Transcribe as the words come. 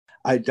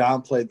I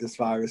downplayed this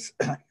virus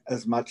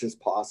as much as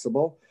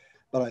possible,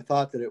 but I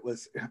thought that it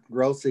was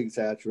grossly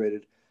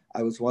exaggerated.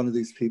 I was one of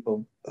these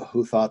people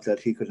who thought that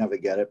he could never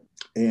get it.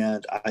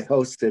 And I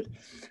hosted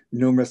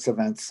numerous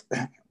events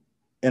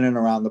in and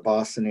around the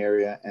Boston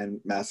area and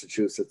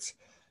Massachusetts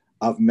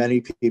of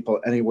many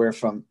people, anywhere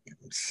from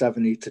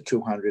 70 to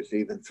 200 to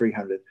even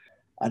 300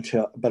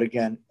 but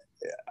again,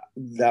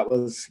 that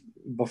was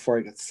before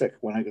I got sick.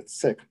 When I got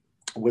sick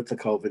with the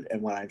COVID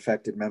and when I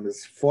infected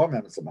four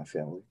members of my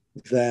family,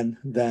 then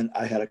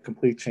I had a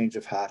complete change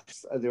of heart.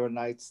 There were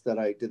nights that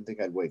I didn't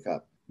think I'd wake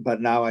up. But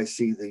now I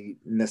see the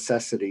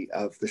necessity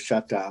of the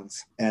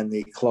shutdowns and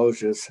the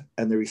closures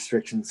and the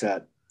restrictions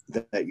that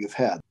you've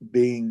had.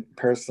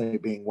 Personally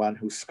being one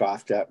who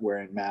scoffed at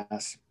wearing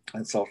masks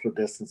and social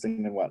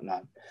distancing and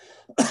whatnot,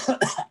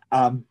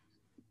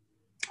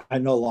 I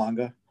no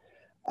longer.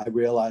 I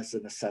realize the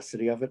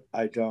necessity of it.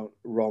 I don't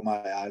roll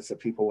my eyes at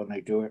people when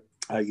they do it.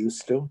 I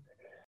used to.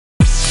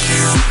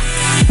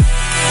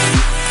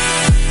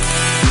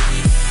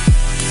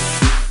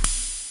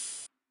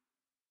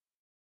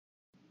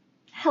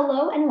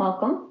 Hello and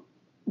welcome.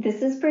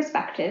 This is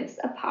Perspectives,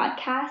 a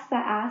podcast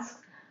that asks,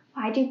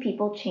 why do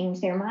people change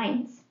their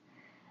minds?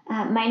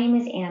 My name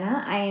is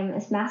Anna. I am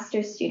a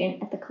master's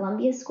student at the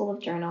Columbia School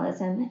of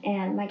Journalism,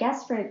 and my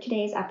guest for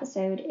today's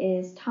episode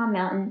is Tom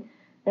Mountain,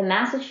 the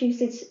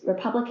Massachusetts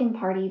Republican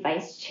Party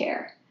Vice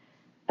Chair.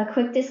 A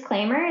quick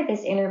disclaimer,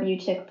 this interview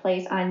took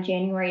place on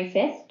January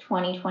 5th,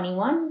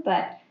 2021,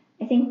 but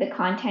I think the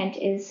content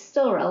is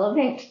still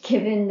relevant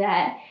given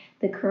that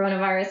the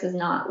coronavirus is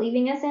not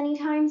leaving us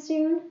anytime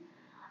soon.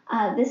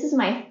 This is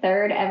my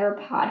third ever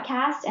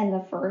podcast and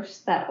the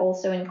first that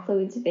also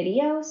includes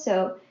video.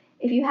 So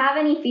if you have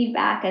any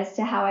feedback as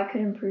to how I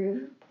could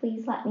improve,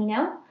 please let me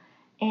know.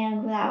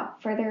 And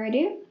without further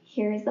ado,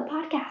 here is the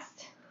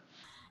podcast.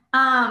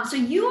 So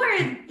you are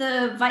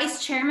the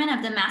vice chairman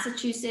of the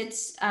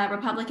Massachusetts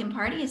Republican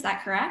Party, is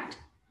that correct?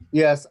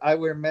 Yes, I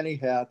wear many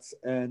hats,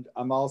 and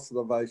I'm also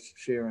the vice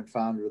chair and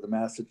founder of the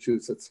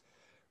Massachusetts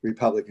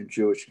Republican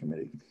Jewish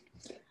Committee.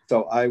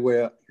 So I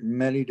wear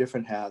many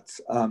different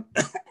hats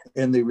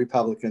in the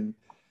Republican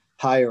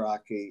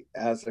hierarchy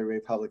as a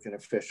Republican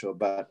official,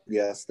 but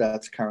yes,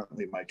 that's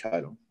currently my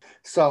title.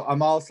 So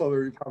I'm also a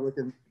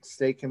Republican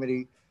State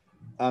Committee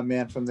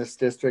man from this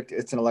district.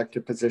 It's an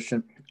elected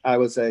position. I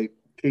was a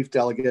chief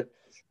delegate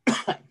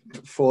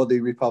for the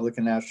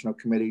Republican National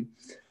Committee.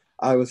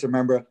 I was a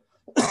member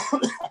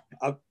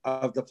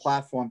of the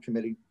platform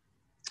committee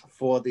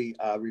for the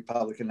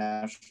Republican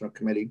National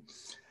Committee.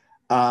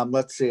 I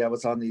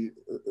was on the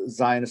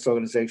Zionist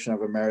Organization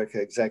of America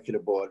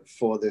Executive Board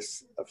for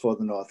the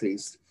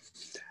Northeast.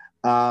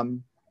 I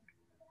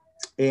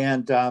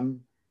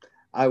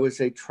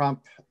was a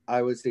Trump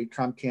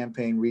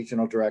campaign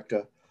regional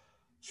director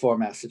for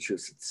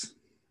Massachusetts.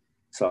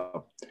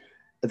 So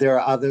there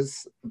are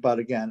others, but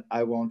again,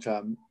 I won't,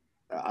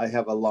 I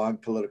have a long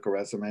political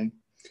resume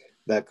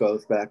that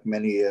goes back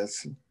many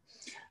years,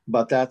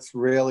 but that's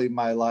really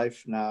my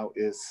life now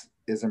is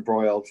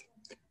embroiled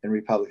in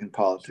Republican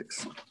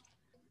politics.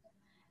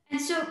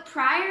 And so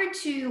prior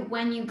to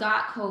when you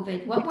got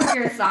COVID, what were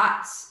your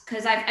thoughts?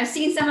 Because I've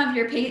seen some of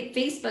your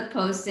Facebook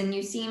posts and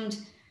you seemed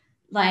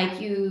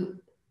like you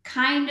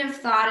kind of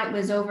thought it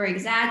was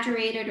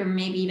over-exaggerated or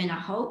maybe even a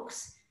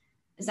hoax.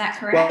 Is that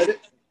correct?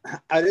 Well,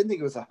 I didn't think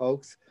it was a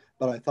hoax,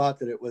 but I thought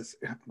that it was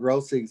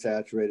grossly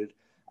exaggerated.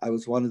 I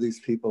was one of these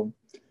people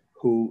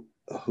who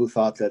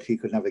thought that he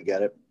could never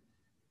get it.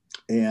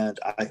 And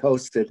I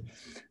hosted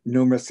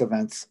numerous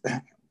events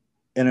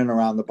in and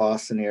around the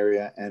Boston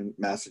area and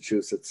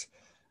Massachusetts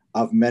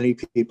of many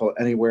people,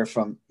 anywhere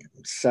from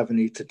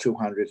 70 to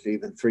 200 to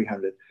even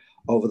 300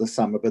 over the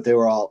summer, but they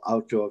were all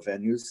outdoor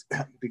venues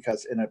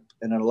because in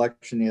an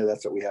election year,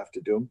 that's what we have to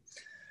do.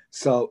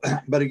 So,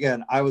 but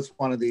again, I was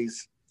one of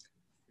these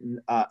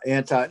not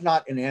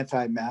an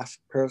anti-mask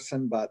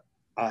person, but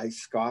I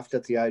scoffed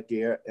at the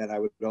idea and I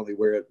would only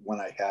wear it when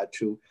I had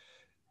to,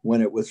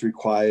 when it was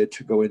required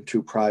to go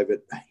into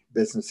private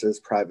businesses,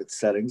 private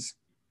settings.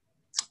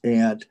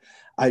 And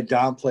I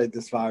downplayed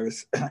this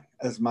virus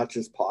as much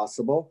as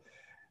possible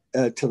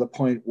to the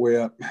point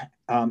where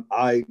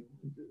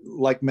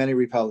like many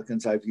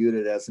Republicans, I viewed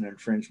it as an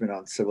infringement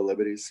on civil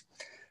liberties.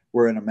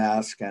 Wearing a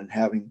mask and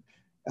having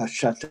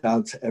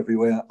shutdowns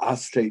everywhere. Our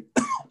state,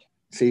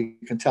 so you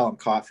can tell I'm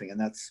coughing, and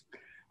that's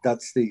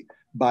the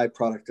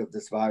byproduct of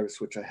this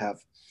virus, which I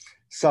have.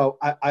 So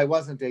I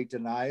wasn't a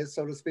denier,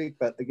 so to speak,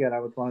 but again, I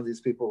was one of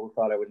these people who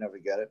thought I would never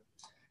get it.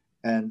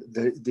 And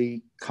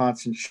the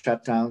constant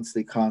shutdowns,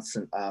 the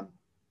constant,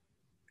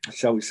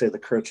 shall we say, the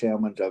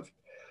curtailment of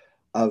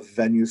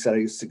venues that I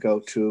used to go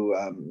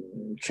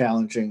to,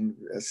 challenging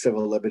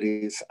civil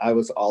liberties, I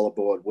was all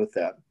aboard with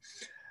that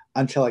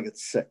until I get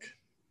sick.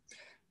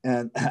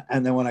 And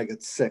then when I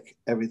get sick,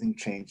 everything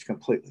changed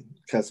completely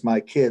because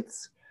my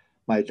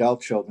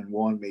adult children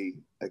warned me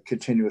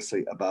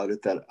continuously about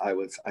it, that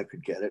I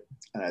could get it,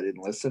 and I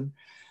didn't listen.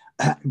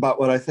 But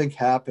what I think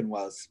happened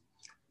was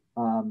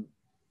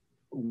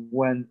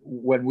when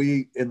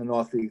we in the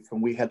Northeast,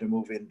 when we had to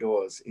move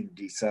indoors in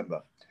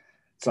December,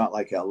 It's not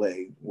like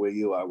LA where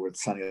you are, where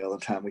it's sunny all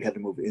the time. We had to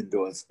move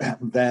indoors.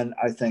 Then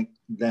I think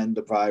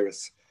the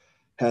virus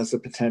has the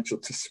potential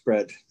to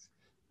spread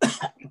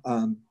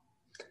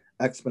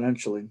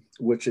exponentially,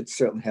 which it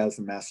certainly has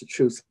in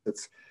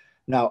Massachusetts.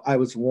 Now, I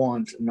was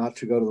warned not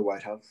to go to the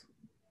White House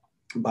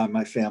by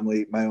my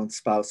family. My own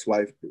spouse,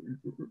 wife,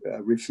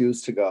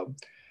 refused to go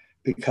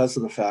because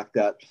of the fact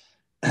that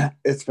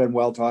it's been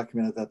well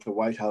documented that the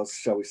White House,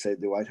 shall we say,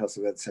 the White House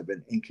events have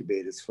been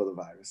incubators for the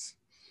virus.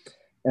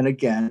 And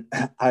again,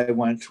 I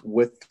went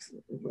with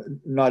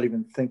not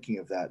even thinking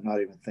of that,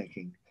 not even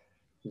thinking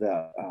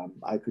that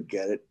I could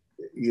get it.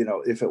 You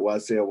know, if it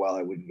was there, well,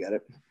 I wouldn't get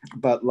it.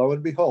 But lo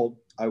and behold,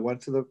 I went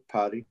to the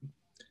party,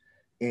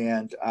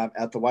 and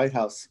at the White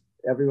House,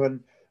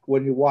 everyone,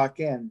 when you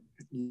walk in,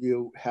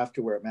 you have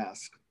to wear a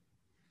mask.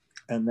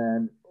 And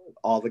then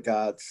all the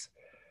guards,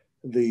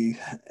 the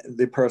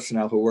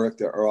personnel who work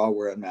there are all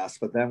wearing masks.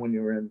 But then when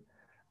you're in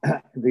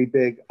the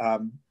big,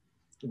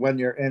 when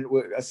you're in,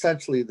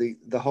 essentially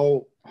the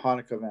whole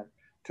Hanukkah event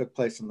took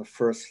place on the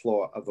first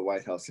floor of the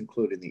White House,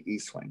 including the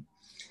East Wing.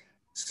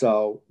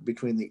 So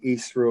between the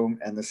East Room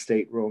and the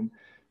State Room,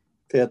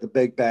 they had the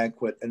big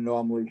banquet, and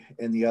normally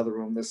in the other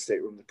room, the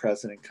State Room, the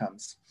president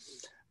comes.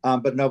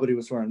 But nobody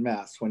was wearing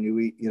masks. When you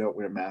eat, you don't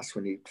wear masks.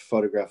 When you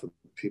photograph with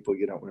people,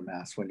 you don't wear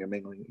masks. When you're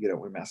mingling, you don't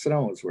wear masks. So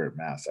no one was wearing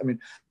masks. I mean,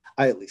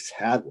 I at least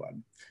had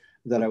one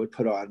that I would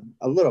put on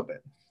a little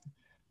bit.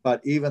 But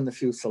even the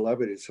few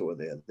celebrities who were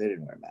there, they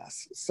didn't wear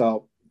masks.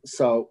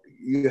 So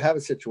you have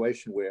a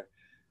situation where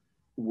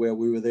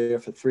we were there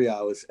for 3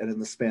 hours, and in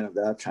the span of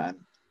that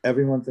time,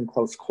 everyone's in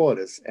close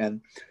quarters.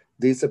 And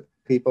these are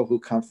people who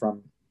come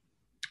from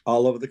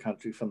all over the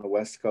country, from the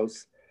West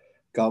Coast,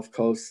 Gulf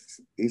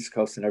Coast, East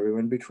Coast, and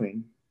everywhere in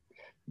between.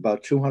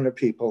 About 200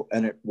 people,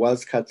 and it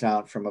was cut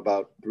down from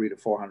about 300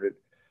 to 400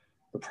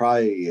 the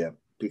prior year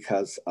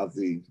because of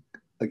the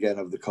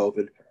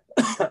COVID.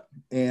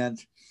 And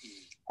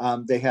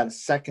they had a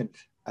second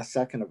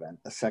event,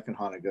 a second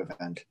Hanukkah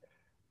event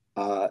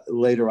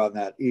later on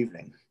that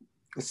evening.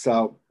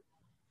 So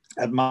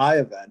at my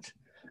event,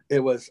 it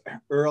was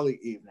early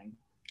evening.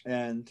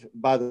 And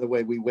by the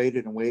way, we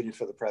waited and waited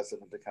for the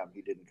president to come.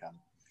 He didn't come.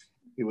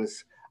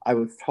 I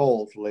was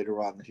told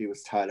later on that he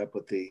was tied up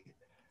with the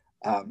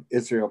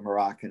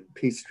Israel-Moroccan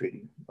peace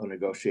treaty or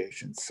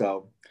negotiations.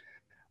 So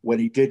when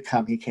he did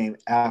come, he came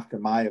after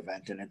my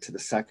event and into the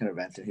second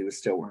event, and he was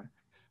still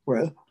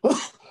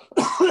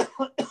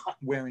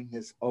wearing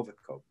his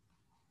overcoat.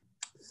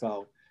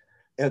 So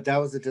that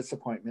was a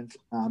disappointment.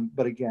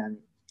 But again,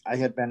 I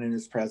had been in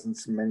his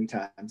presence many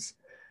times,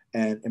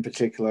 and in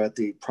particular at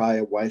the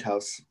prior White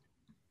House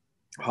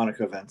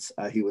Hanukkah events.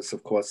 He was,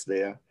 of course,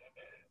 there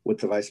with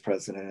the vice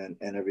president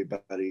and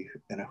everybody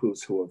in a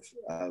who's who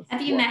of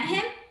Have you met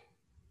him?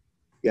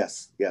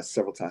 Yes,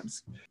 several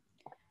times.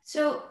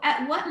 So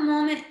at what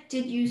moment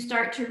did you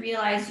start to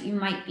realize you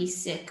might be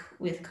sick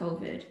with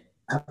COVID?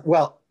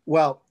 Well,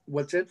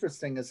 what's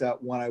interesting is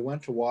that when I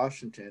went to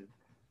Washington,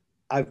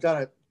 I've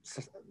done it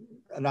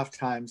enough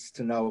times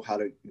to know how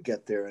to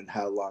get there and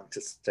how long to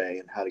stay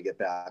and how to get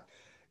back.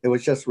 It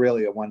was just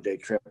really a one-day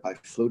trip. I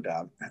flew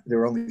down. There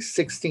were only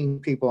 16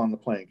 people on the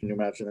plane. Can you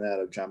imagine that,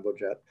 a jumbo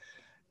jet?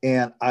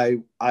 And I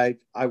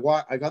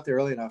got there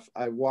early enough.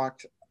 I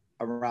walked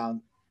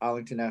around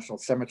Arlington National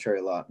Cemetery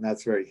a lot, and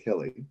that's very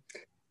hilly.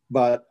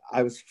 But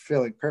I was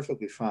feeling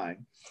perfectly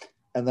fine.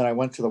 And then I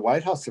went to the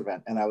White House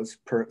event, and I was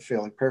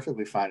feeling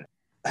perfectly fine.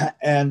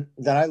 And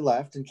then I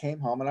left and came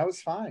home, and I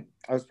was fine.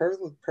 I was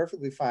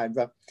perfectly fine.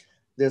 But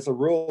there's a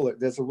rule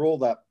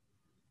that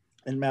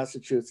in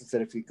Massachusetts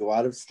that if you go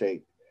out of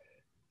state,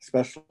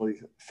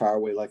 especially far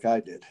away like I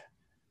did,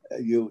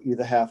 you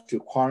either have to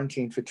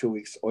quarantine for 2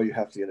 weeks or you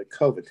have to get a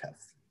COVID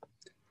test.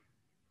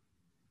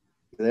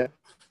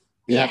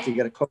 You have to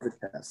get a COVID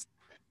test.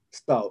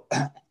 So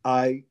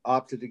I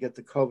opted to get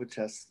the COVID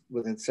test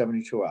within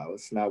 72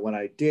 hours. Now, when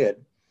I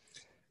did,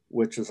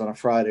 which was on a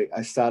Friday,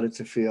 I started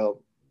to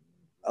feel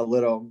a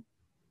little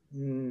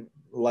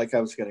like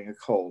I was getting a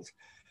cold.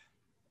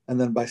 And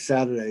then by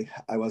Saturday,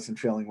 I wasn't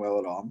feeling well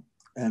at all.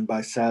 And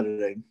by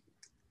Saturday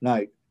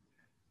night,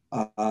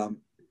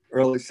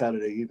 early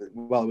Saturday evening,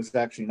 well, it was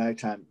actually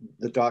nighttime,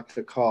 the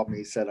doctor called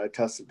me, said, I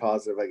tested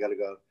positive. I got to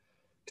go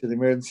to the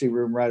emergency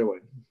room right away.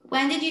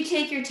 When did you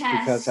take your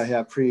test? Because I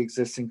have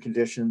pre-existing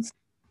conditions.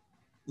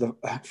 The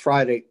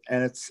Friday,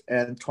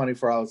 and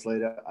 24 hours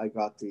later, I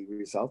got the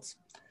results.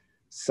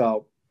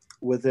 So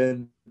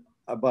within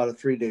about a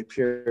 3-day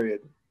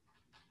period,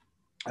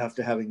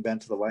 after having been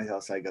to the White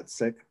House, I got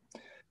sick.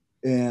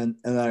 And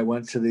then I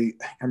went to the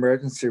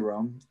emergency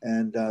room,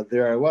 and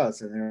there I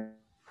was, and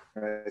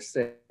there I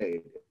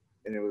stayed.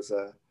 And it was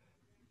a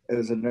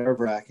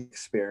nerve-wracking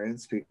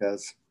experience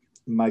because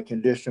my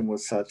condition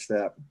was such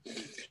that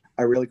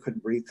I really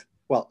couldn't breathe.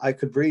 Well, I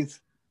could breathe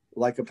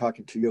like I'm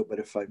talking to you, but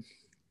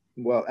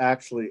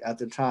actually at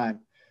the time,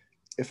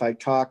 if I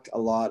talked a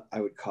lot, I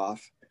would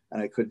cough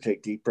and I couldn't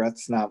take deep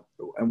breaths. Now,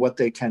 and what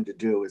they tend to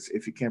do is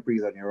if you can't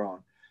breathe on your own,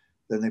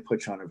 then they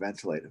put you on a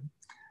ventilator.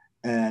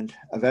 And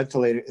a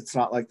ventilator, it's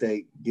not like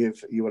they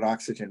give you an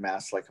oxygen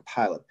mask like a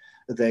pilot.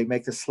 they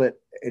make a slit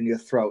in your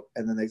throat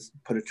and then they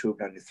put a tube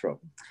down your throat.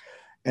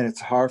 And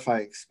it's a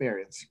horrifying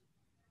experience.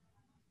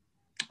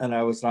 And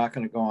I was not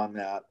going to go on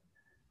that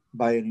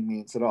by any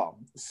means at all.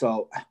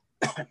 So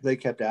they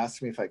kept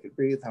asking me if I could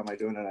breathe, how am I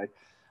doing? And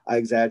I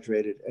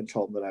exaggerated and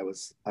told them that I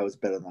was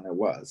better than I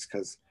was,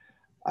 because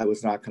I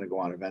was not going to go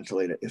on a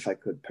ventilator if I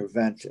could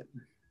prevent it.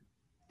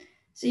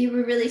 So you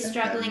were really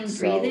struggling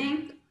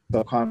breathing?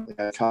 So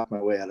I talked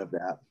my way out of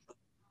that.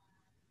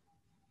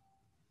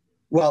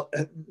 Well,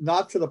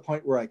 not to the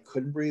point where I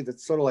couldn't breathe.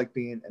 It's sort of like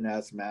being an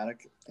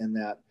asthmatic, in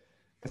that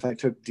if I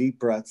took deep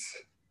breaths,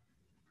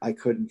 I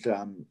couldn't,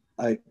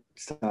 I'd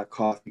start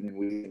coughing and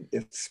wheezing.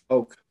 If I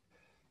spoke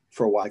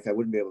for a while, like I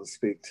wouldn't be able to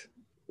speak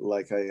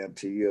like I am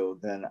to you,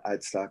 then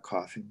I'd start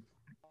coughing.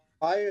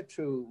 Prior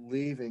to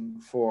leaving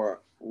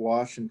for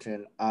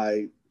Washington,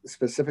 I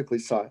specifically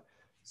saw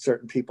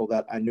certain people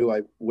that I knew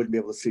I wouldn't be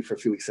able to see for a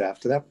few weeks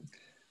after that,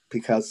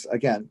 because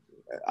again,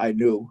 I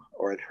knew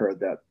or had heard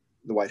that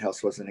the White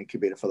House was an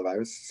incubator for the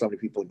virus. So many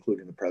people,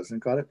 including the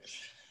president, got it.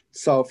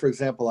 So, for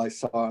example,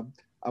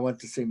 I went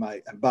to see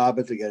my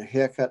barber to get a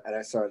haircut, and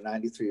I saw a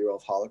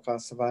 93-year-old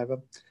Holocaust survivor.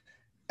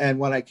 And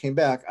when I came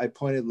back, I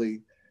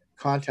pointedly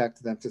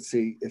contacted them to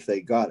see if they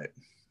got it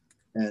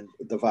and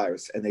the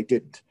virus, and they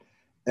didn't.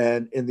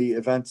 And in the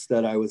events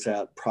that I was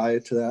at prior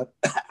to that,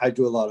 I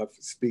do a lot of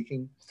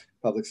speaking,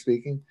 public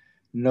speaking.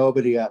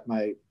 Nobody at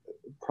my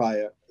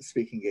prior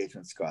speaking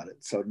engagements got it.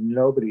 So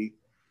nobody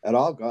at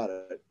all got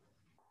it,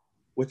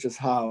 which is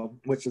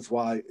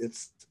why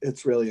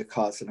it's really a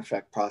cause and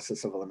effect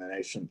process of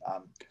elimination.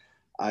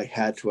 I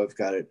had to have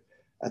got it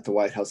at the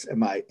White House.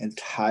 Am I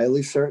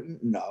entirely certain?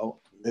 No,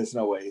 there's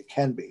no way it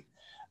can be.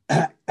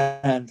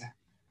 And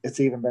it's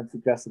even been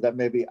suggested that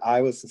maybe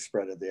I was the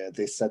spreader there.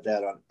 They said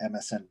that on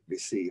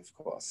MSNBC, of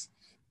course.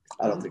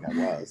 I don't think I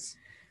was.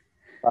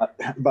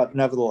 But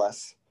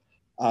nevertheless,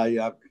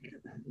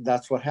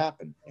 that's what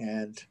happened.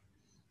 And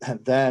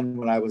then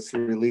when I was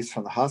released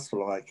from the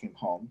hospital, I came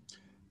home.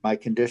 My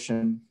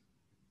condition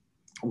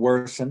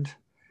worsened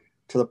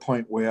to the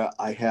point where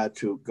I had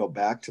to go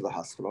back to the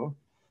hospital.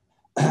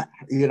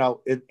 You know,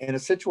 in a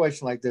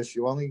situation like this,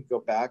 you only go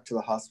back to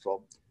the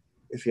hospital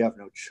if you have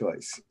no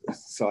choice.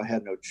 So I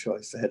had no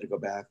choice. I had to go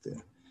back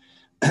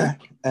there.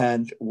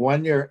 And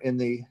when you're in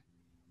the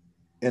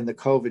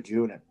COVID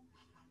unit,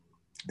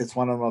 it's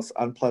one of the most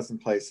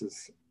unpleasant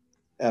places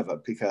ever,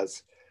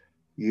 because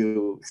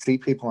you see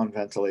people on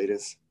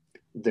ventilators.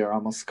 They're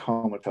almost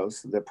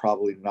comatose. They're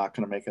probably not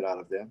going to make it out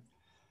of there,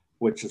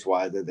 which is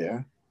why they're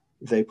there.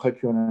 They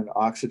put you in an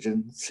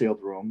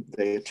oxygen-sealed room.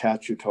 They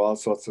attach you to all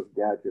sorts of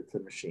gadgets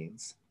and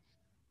machines.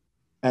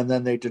 And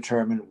then they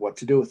determine what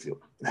to do with you.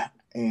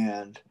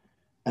 And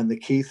the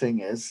key thing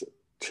is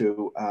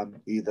to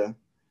either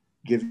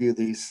give you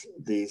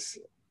these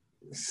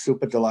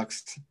super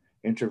deluxe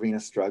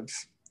intravenous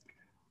drugs,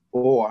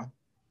 or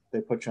they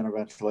put you on a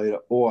ventilator,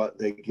 or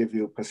they give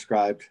you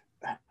prescribed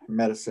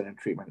medicine and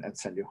treatment and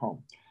send you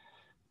home.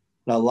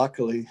 Now,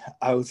 luckily,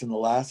 I was in the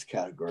last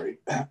category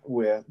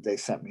where they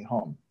sent me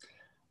home.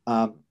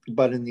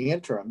 But in the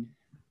interim,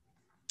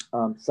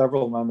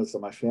 several members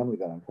of my family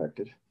got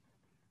infected,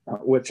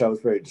 which I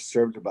was very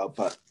disturbed about.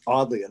 But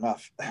oddly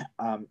enough,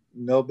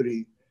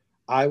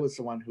 I was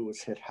the one who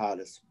was hit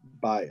hardest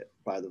by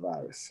the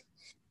virus.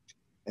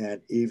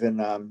 And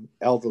even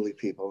elderly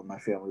people in my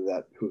family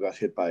who got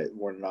hit by it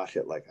were not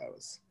hit like I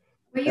was.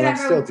 I'm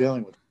still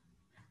dealing with it.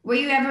 Were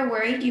you ever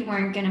worried you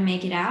weren't going to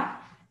make it out?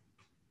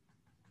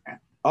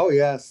 Oh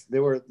yes,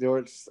 there were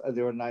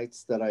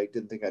nights that I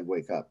didn't think I'd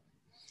wake up.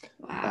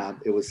 Wow.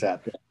 It was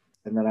that bad.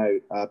 And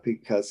then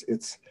because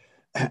it's,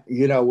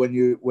 you know, when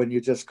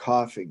you're just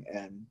coughing,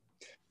 and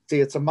see,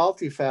 it's a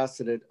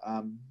multifaceted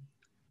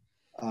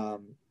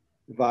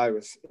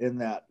virus, in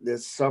that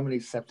there's so many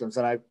symptoms,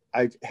 and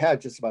I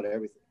had just about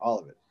everything, all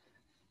of it.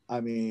 I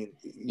mean,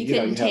 you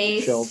know, you have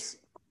the chills.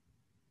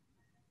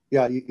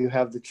 Yeah, you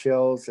have the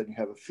chills, and you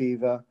have a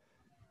fever,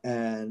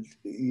 and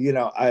you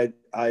know, I'd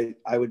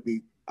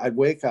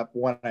wake up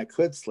when I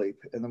could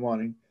sleep in the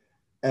morning,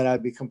 and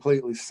I'd be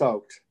completely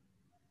soaked,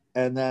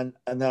 and then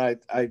I'd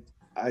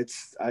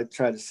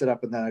try to sit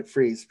up, and then I'd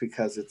freeze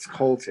because it's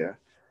cold here.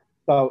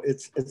 So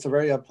it's a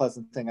very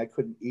unpleasant thing. I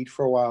couldn't eat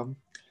for a while.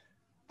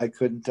 I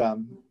couldn't,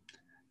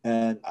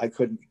 and I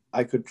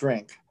could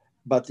drink.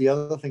 But the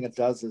other thing it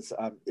does is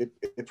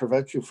it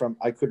prevents you from.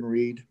 I couldn't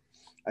read,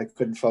 I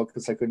couldn't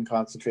focus, I couldn't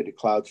concentrate. It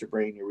clouds your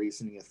brain, your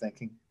reasoning, your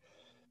thinking,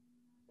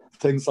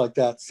 things like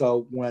that.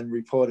 So when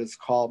reporters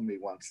called me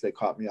once, they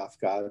caught me off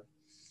guard,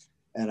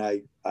 and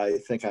I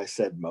think I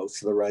said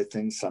most of the right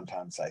things.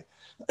 Sometimes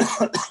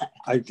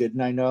I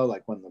didn't. I know,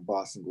 like when the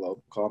Boston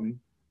Globe called me,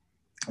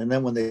 and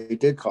then when they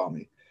did call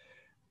me,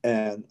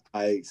 and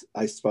I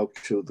spoke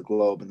to the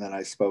Globe, and then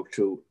I spoke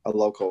to a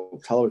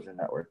local television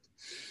network.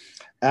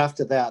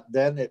 After that,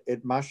 then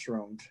it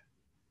mushroomed,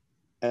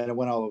 and it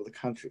went all over the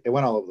country. It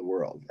went all over the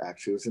world.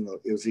 Actually,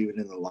 it was even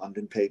in the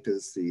London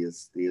papers, the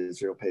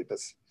Israel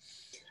papers.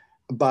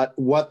 But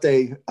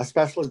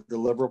especially the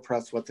liberal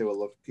press, what they were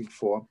looking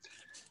for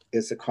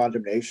is a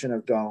condemnation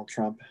of Donald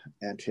Trump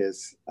and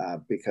his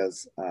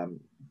because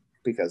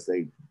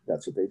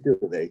that's what they do.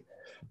 They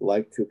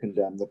like to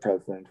condemn the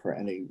president for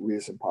any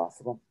reason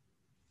possible.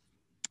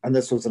 And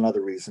this was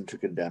another reason to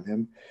condemn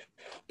him,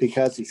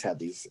 because he's had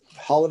these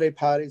holiday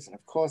parties, and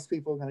of course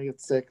people are going to get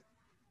sick,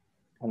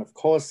 and of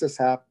course this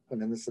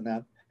happened and this and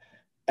that.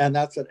 And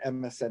that's what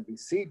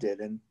MSNBC did.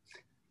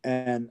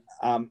 And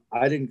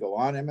I didn't go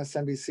on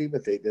MSNBC,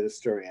 but they did a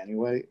story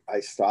anyway. I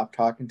stopped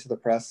talking to the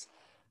press.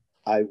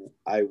 I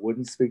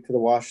wouldn't speak to the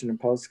Washington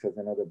Post because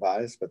I know they're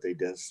biased, but they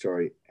did a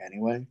story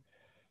anyway.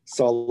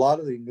 So a lot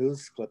of the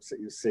news clips that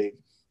you see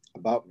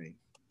about me,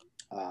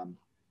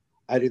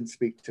 I didn't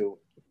speak to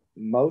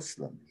most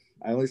of them.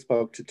 I only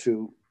spoke to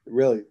two,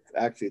 really,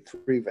 actually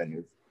three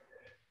venues,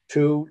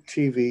 two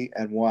TV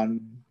and one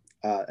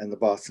in the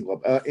Boston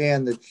Globe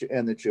and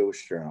the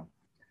Jewish Journal.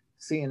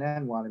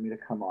 CNN wanted me to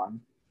come on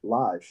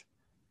live,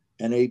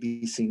 and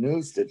ABC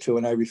News did too,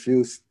 and I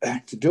refused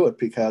to do it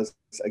because,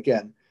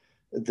 again,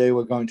 they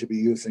were going to be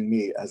using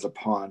me as a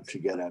pawn to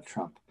get at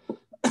Trump.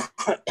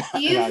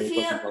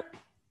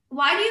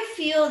 Why do you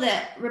feel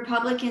that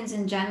Republicans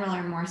in general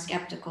are more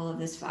skeptical of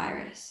this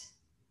virus?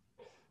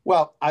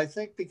 Well, I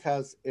think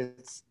because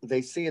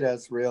they see it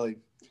as really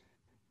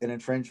an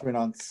infringement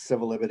on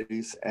civil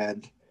liberties,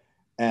 and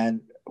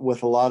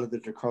with a lot of the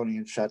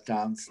draconian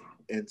shutdowns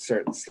in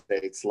certain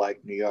states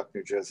like New York,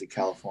 New Jersey,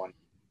 California,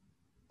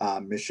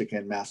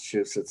 Michigan,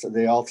 Massachusetts,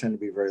 they all tend to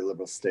be very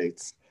liberal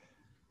states.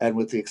 And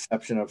with the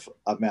exception of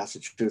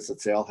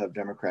Massachusetts, they all have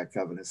Democrat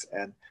governors.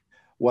 And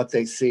what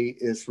they see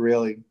is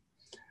really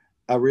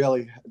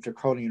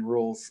draconian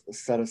rules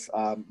set us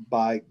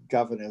by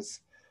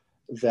governors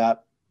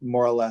that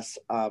more or less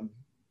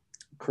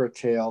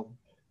curtail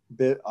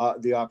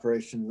the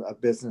operation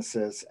of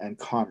businesses and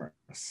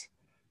commerce.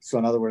 So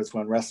in other words,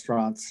 when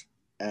restaurants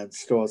and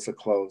stores are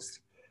closed,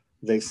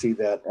 they see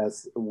that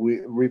as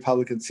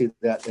Republicans see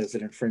that as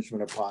an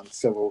infringement upon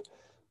civil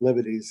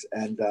liberties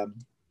and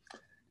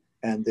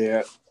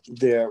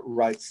their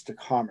rights to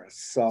commerce.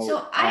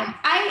 So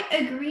I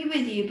agree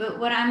with you, but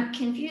what I'm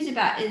confused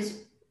about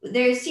is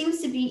there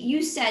seems to be,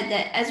 you said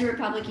that as a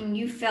Republican,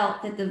 you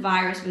felt that the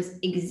virus was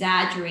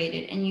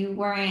exaggerated and you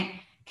weren't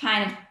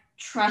kind of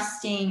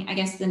trusting, I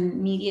guess, the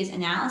media's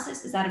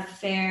analysis. Is that a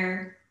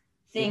fair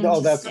thing to say? No,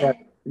 that's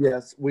right.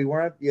 Yes, we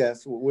weren't.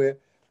 Yes,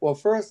 well,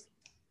 first,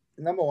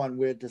 number one,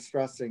 we're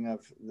distrusting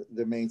of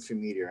the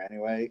mainstream media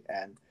anyway.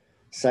 And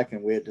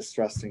second, we're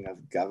distrusting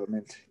of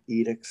government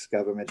edicts,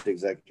 government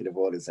executive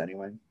orders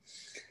anyway.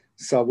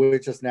 So we're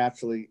just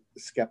naturally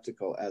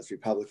skeptical as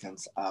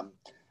Republicans.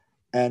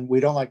 And we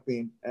don't like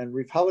and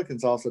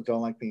Republicans also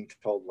don't like being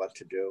told what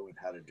to do and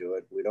how to do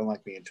it. We don't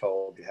like being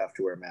told you have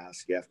to wear a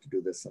mask, you have to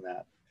do this and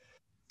that.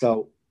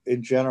 So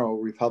in general,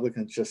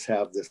 Republicans just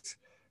have this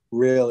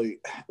really,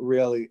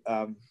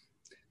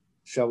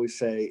 shall we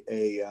say,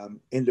 a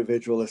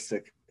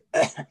individualistic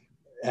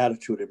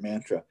attitude and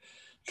mantra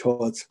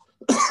towards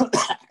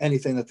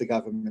anything that the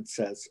government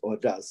says or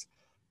does,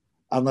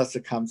 unless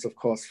it comes, of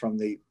course, from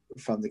the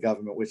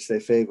government which they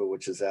favor,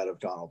 which is that of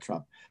Donald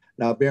Trump.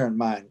 Now, bear in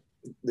mind,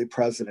 the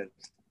president,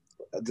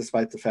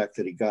 despite the fact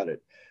that he got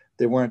it,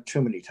 there weren't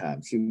too many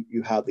times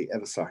you hardly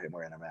ever saw him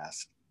wearing a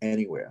mask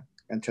anywhere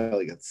until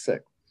he got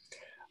sick.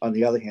 On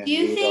the other hand, do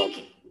you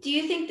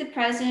think the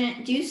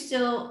president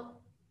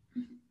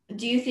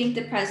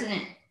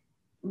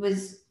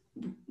was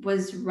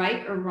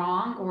right or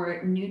wrong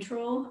or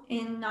neutral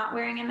in not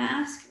wearing a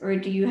mask, or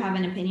do you have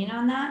an opinion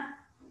on that?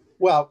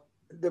 Well,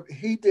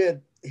 he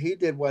did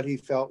what he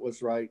felt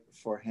was right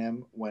for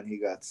him when he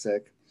got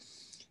sick,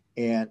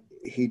 and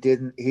he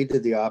did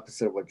the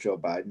opposite of what Joe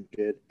Biden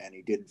did, and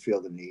he didn't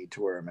feel the need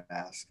to wear a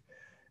mask.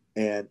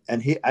 And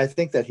I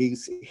think that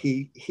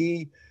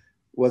he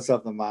was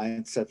of the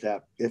mindset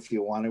that if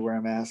you want to wear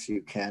a mask,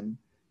 you can.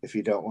 If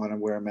you don't want to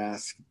wear a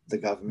mask, the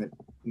government,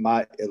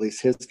 at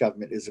least his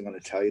government, isn't going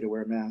to tell you to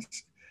wear a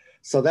mask.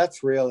 So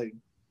that's really,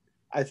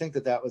 I think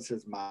that was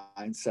his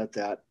mindset,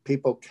 that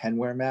people can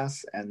wear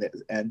masks, and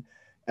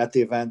at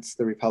the events,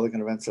 the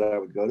Republican events that I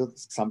would go to,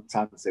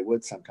 sometimes they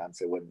would, sometimes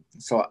they wouldn't.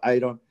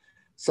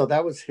 So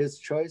that was his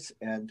choice,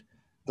 and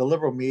the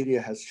liberal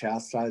media has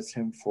chastised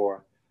him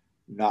for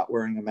not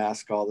wearing a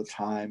mask all the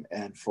time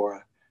and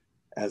for,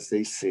 as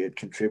they see it,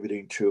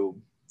 contributing to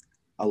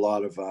a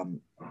lot of the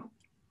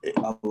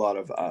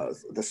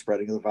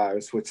spreading of the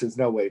virus, which is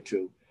no way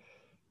to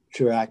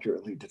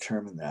accurately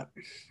determine that.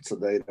 So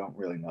they don't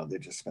really know; they're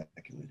just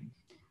speculating.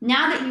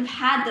 Now that you've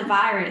had the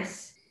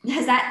virus,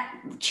 has that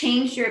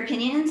changed your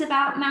opinions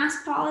about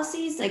mask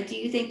policies? Like, do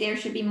you think there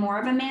should be more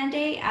of a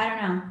mandate? I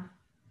don't know.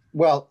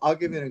 Well, I'll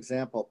give you an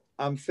example.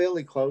 I'm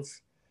fairly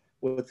close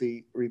with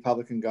the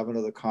Republican governor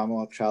of the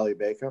Commonwealth, Charlie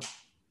Baker.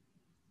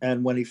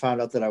 And when he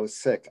found out that I was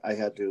sick,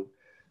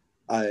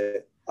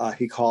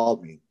 he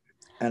called me,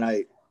 and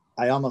I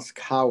almost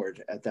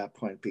cowered at that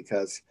point,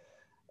 because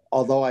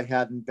although I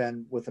hadn't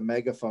been with a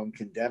megaphone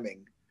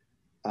condemning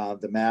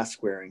the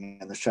mask wearing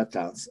and the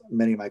shutdowns,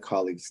 many of my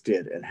colleagues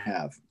did and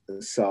have.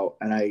 So,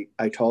 and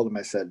I told him,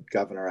 I said,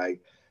 Governor, I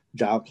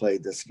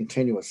downplayed this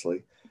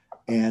continuously.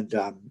 And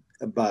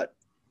but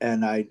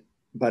and I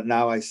but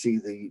now I see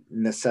the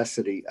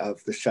necessity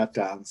of the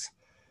shutdowns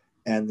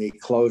and the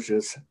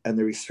closures and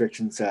the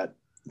restrictions that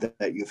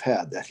you've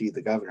had, that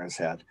the governor has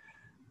had.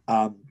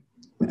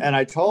 And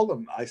I told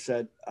him, I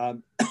said,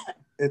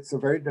 it's a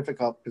very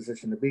difficult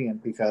position to be in,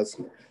 because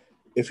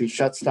if he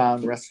shuts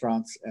down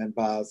restaurants and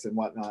bars and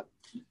whatnot,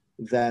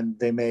 then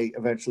they may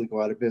eventually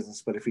go out of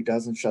business. But if he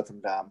doesn't shut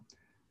them down,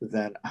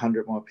 then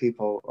 100 more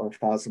people or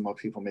 1,000 more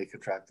people may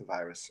contract the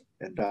virus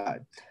and die.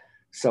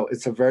 So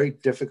it's a very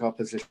difficult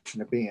position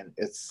to be in.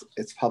 It's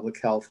public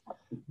health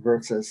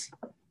versus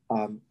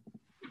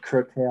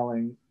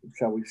curtailing,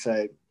 shall we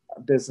say,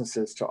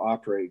 businesses to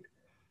operate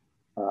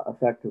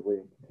effectively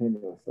and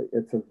continuously.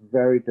 It's a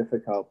very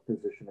difficult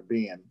position to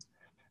be in.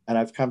 And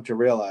I've come to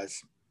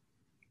realize,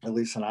 at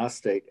least in our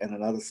state and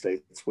in other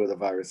states where the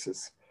virus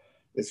has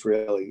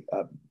really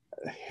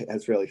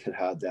hit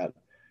hard,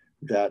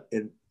 that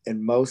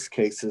in most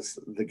cases,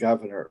 the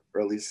governor,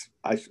 or at least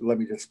let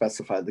me just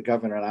specify, the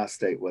governor in our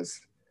state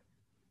was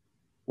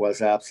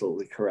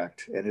absolutely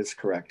correct and is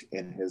correct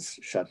in his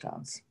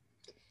shutdowns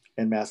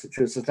in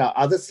Massachusetts. Now,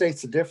 other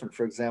states are different.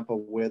 For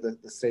example, where the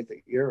state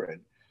that you're in,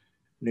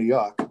 New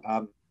York,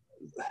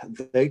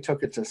 they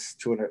took it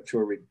to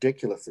a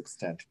ridiculous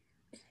extent,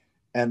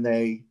 and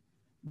they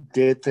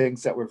did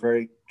things that were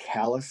very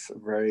callous,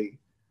 very,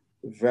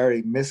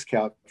 very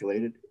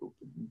miscalculated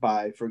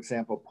by, for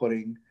example,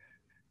 putting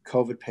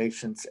COVID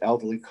patients,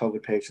 elderly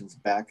COVID patients,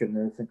 back in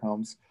nursing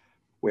homes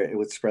where it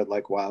would spread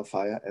like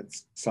wildfire, and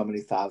so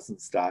many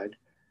thousands died,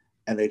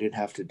 and they didn't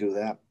have to do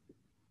that.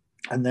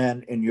 And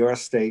then in your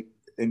state,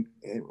 in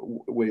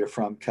where you're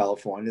from,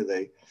 California,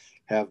 they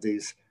have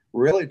these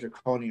really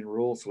draconian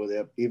rules where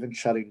they're even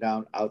shutting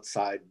down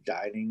outside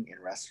dining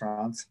in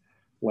restaurants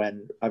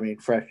when, I mean,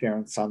 fresh air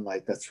and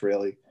sunlight, that's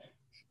really,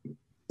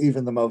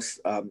 even the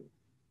most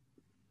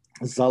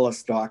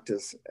zealous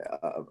doctors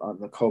on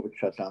the COVID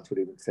shutdowns would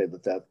even say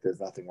that there's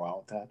nothing wrong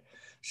with that.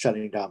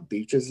 Shutting down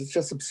beaches, it's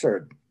just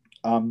absurd.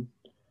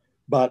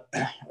 But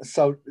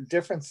so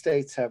different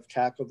states have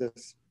tackled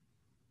this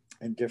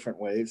in different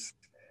ways.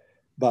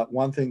 But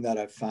one thing that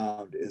I've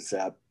found is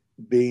that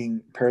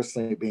being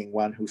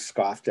one who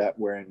scoffed at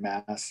wearing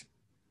masks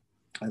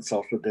and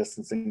social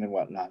distancing and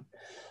whatnot,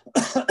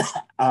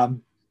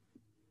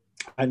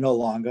 I no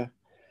longer,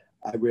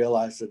 I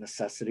realize the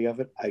necessity of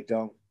it. I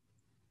don't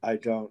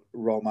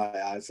roll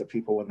my eyes at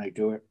people when they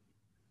do it.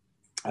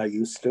 I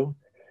used to,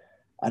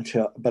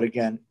 but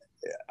again,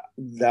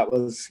 that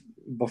was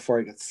before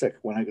I got sick.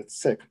 When I got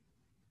sick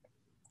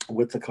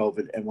with the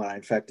COVID, and when I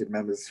infected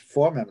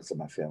four members of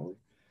my family,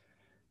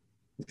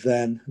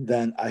 then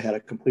I had a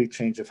complete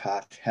change of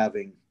heart,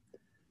 having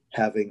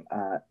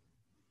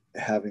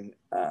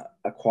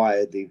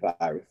acquired the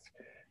virus,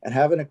 and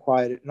having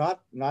acquired it,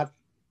 not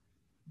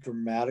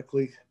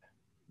dramatically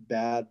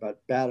bad,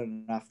 but bad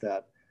enough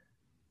that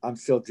I'm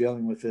still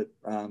dealing with it.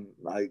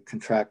 I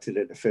contracted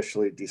it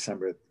officially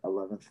December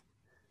 11th,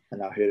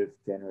 and now here it's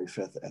January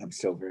 5th, and I'm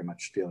still very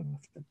much dealing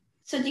with it.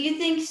 So do you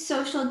think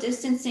social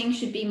distancing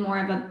should be more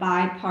of a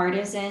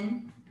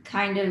bipartisan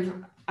kind of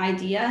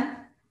idea?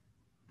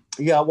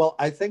 Yeah, well,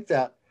 I think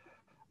that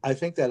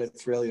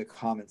it's really a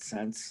common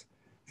sense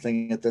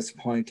thing at this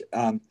point,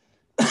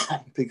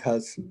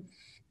 because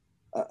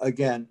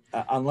again,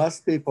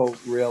 unless people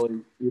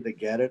really either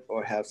get it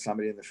or have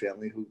somebody in the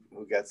family who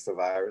gets the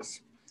virus,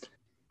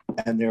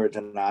 and they're a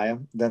denier,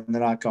 then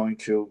they're not going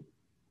to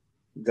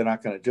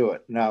do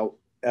it. Now,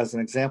 as an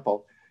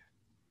example,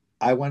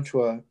 I went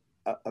to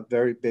a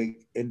very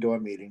big indoor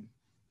meeting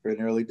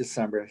in early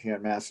December here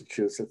in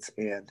Massachusetts,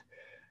 and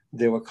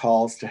there were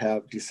calls to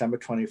have December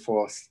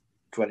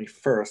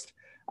 21st,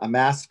 a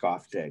mask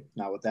off day.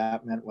 Now, what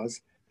that meant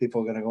was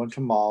people were going to go into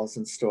malls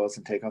and stores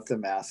and take off their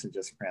masks and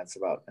just prance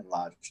about in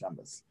large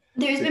numbers.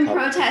 There's been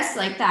protests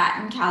like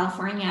that in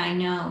California. I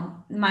know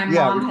my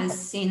mom has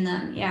seen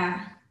them.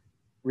 Yeah.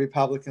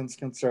 Republicans,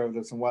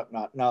 conservatives, and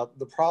whatnot. Now,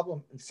 the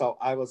problem, so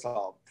I was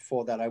all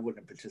for that. I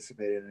wouldn't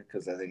participate in it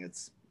because I think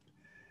it's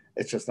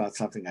just not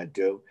something I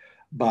do.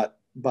 But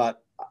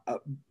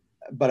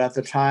at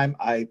the time,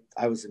 I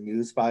was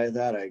amused by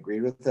that. I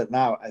agreed with it.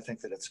 Now, I think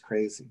that it's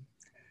crazy.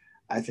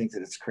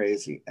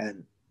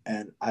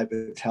 And I've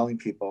been telling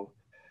people,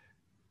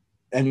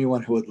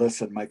 anyone who would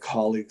listen, my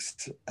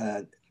colleagues,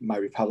 my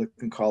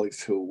Republican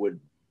colleagues who would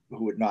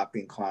not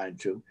be inclined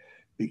to,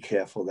 be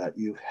careful, that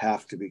you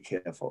have to be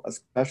careful,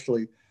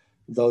 especially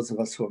those of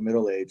us who are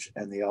middle-aged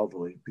and the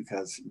elderly,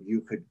 because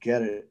you could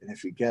get it, and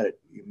if you get it,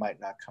 you might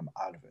not come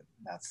out of it.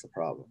 That's the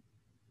problem,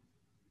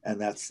 and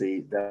that's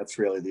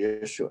really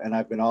the issue. And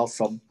I've been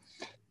also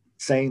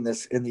saying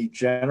this in the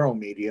general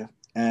media,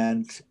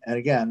 and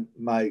again,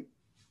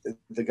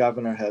 the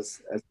governor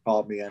has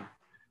called me in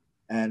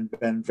and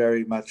been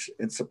very much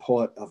in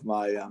support of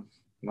my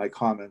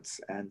comments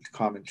and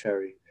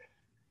commentary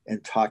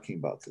in talking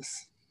about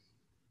this.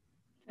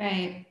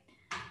 Right.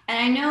 And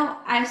I know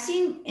I've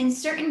seen in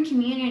certain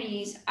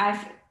communities,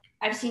 I've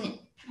seen it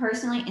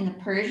personally in the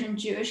Persian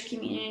Jewish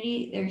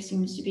community, there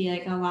seems to be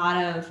like a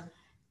lot of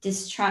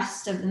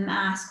distrust of the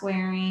mask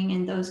wearing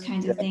and those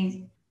kinds of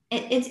things.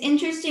 it's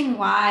interesting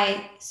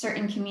why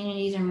certain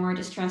communities are more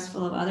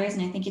distrustful of others.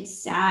 And I think it's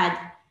sad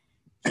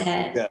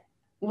that Yeah.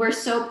 we're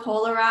so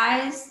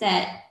polarized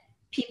that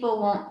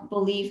people won't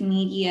believe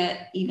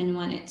media even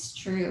when it's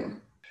true.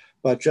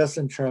 But just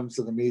in terms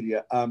of the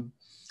media,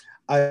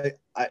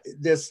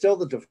 there's still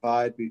the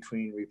divide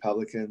between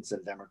Republicans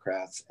and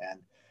Democrats. And,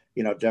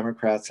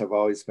 Democrats have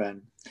always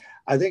been,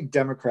 I think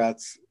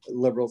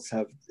liberals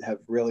have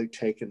really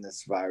taken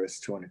this virus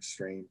to an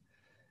extreme,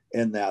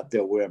 in that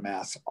they'll wear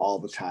masks all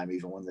the time,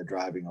 even when they're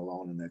driving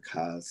alone in their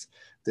cars.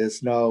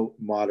 There's no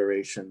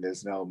moderation,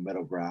 there's no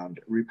middle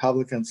ground.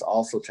 Republicans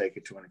also take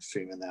it to an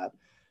extreme in that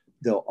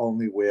they'll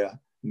only wear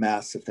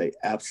masks if they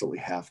absolutely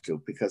have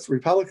to, because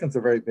Republicans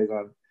are very big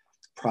on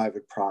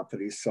private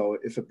property. So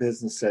if a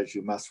business says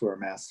you must wear a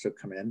mask to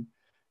come in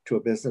to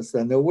a business,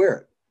 then they'll wear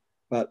it.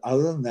 But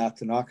other than that,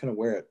 they're not going to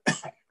wear it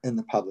in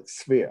the public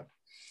sphere.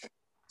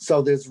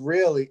 So it's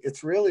really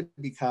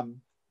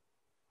become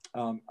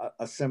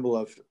a symbol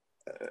of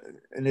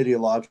an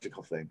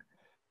ideological thing.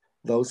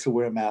 Those who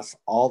wear masks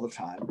all the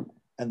time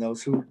and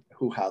those who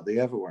hardly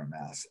ever wear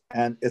masks.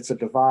 And it's a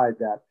divide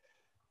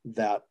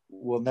that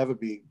will never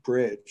be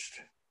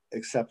bridged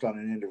except on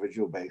an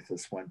individual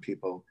basis when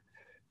people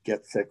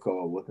get sick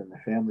or within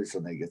their families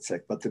when they get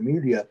sick. But the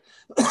media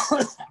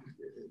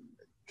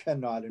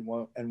cannot and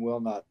will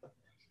not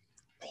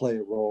play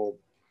a role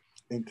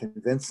in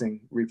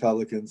convincing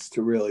Republicans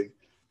to really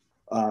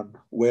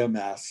wear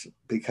masks,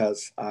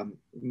 because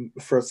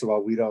first of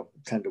all, we don't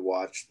tend to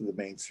watch the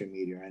mainstream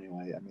media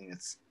anyway. I mean,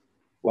 it's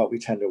what we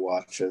tend to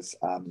watch is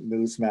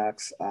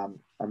Newsmax,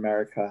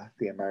 America,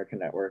 the American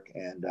Network,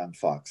 and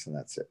Fox, and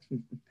that's it.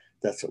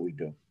 That's what we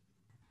do.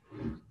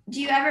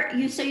 Do you ever,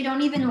 so you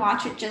don't even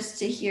watch it just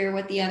to hear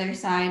what the other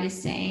side is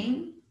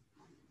saying?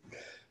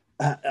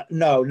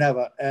 No,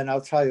 never. And I'll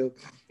tell you,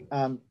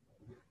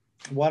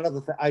 one of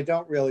the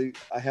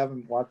I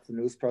haven't watched the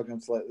news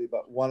programs lately,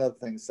 but one of the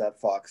things that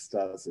Fox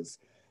does is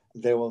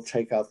they will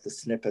take out the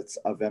snippets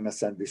of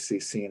MSNBC,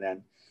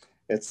 CNN.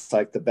 It's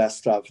like the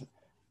best of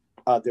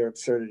their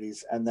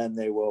absurdities, and then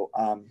they will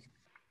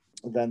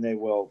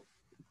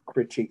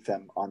critique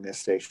them on their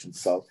station.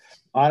 So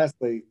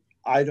honestly,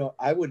 I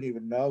wouldn't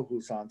even know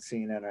who's on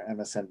CNN or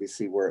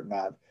MSNBC were it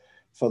not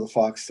for the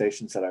Fox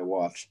stations that I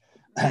watch.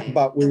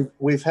 But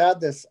we've had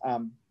this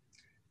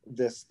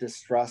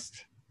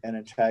distrust and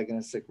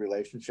antagonistic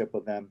relationship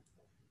with them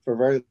for a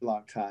very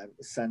long time,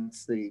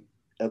 since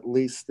at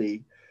least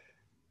the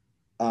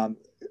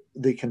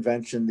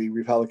convention, the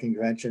Republican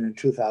convention in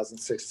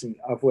 2016,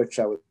 of which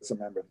I was a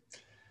member.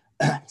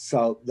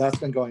 So that's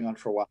been going on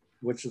for a while,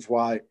 which is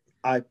why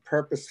I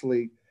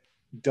purposely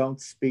don't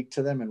speak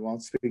to them and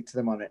won't speak to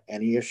them on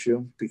any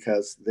issue,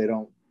 because they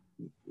don't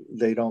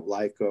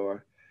like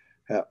or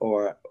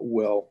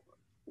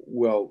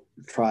will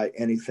try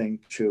anything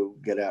to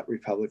get at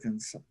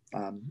Republicans.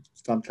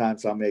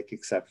 Sometimes I'll make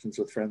exceptions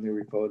with friendly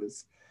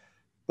reporters,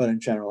 but in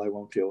general, I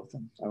won't deal with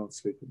them. I won't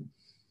speak with them.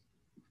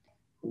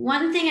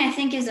 One thing I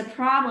think is a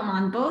problem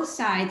on both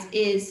sides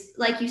is,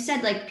 like you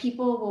said, like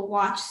people will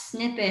watch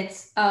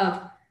snippets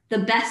of the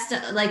best,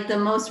 like the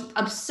most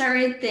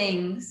absurd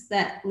things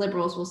that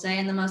liberals will say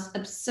and the most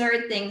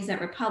absurd things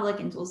that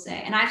Republicans will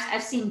say. And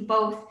I've seen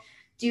both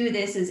do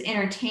this as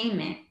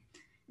entertainment.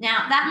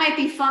 Now, that might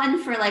be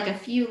fun for like a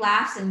few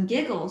laughs and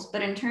giggles,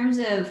 but in terms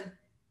of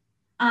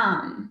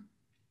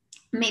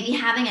maybe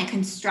having a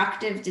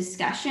constructive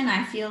discussion,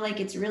 I feel like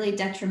it's really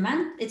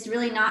detrimental. It's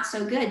really not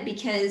so good,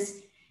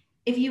 because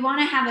if you want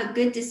to have a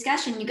good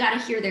discussion, you got to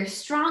hear their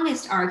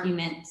strongest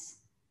arguments.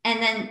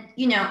 And then,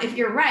 if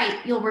you're right,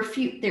 you'll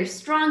refute their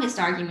strongest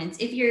arguments.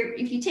 If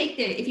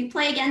you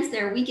play against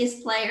their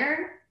weakest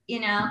player,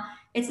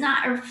 it's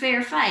not a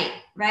fair fight,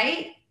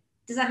 right?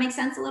 Does that make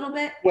sense a little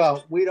bit?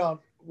 Well,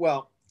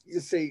 you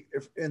see,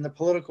 if in the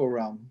political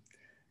realm,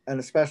 and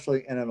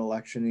especially in an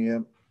election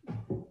year,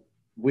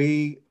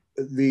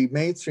 the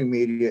mainstream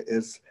media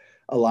is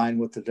aligned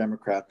with the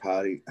Democrat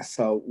Party,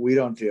 so we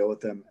don't deal with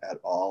them at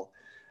all.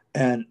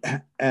 And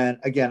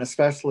again,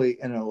 especially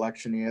in an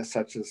election year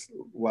such as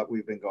what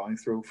we've been going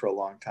through for a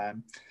long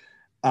time,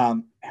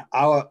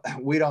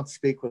 we don't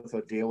speak with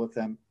or deal with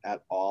them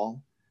at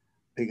all,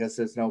 because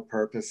there's no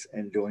purpose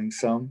in doing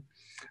so.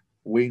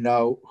 We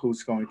know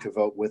who's going to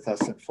vote with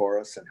us and for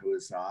us and who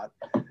is not.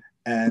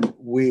 And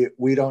we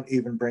don't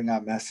even bring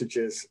our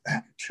messages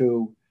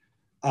to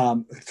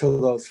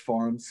those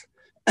forums.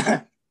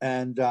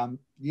 And,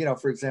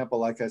 for example,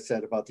 like I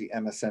said about the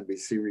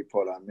MSNBC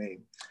report on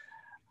me,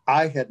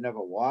 I had never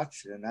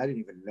watched it, and I didn't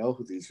even know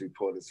who these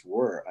reporters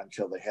were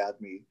until they had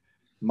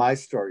my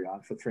story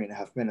on for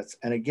 3.5 minutes.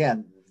 And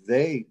again,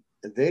 they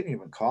didn't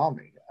even call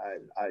me.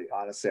 I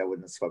honestly, I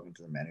wouldn't have spoken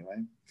to them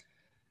anyway,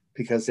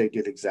 because they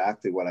did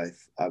exactly what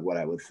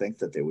I would think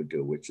that they would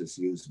do, which is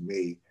use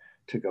me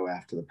to go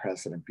after the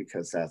president,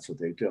 because that's what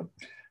they do.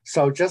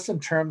 So just in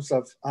terms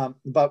of,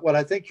 but what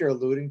I think you're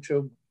alluding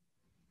to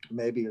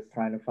maybe is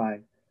trying to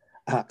find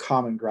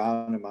common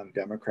ground among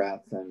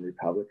Democrats and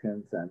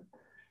Republicans,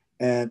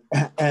 and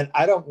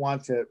I don't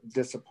want to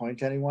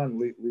disappoint anyone,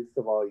 least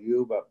of all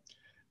you,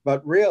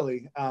 but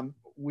really,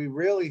 we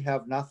really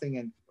have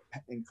nothing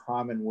in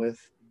common with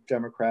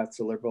Democrats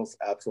or liberals,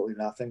 absolutely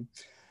nothing.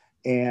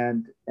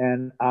 And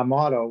our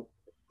motto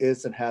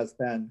is and has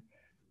been,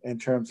 in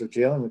terms of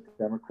dealing with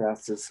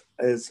Democrats,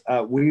 is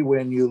we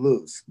win, you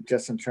lose,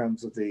 just in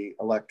terms of the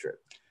electorate.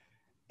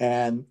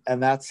 And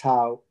that's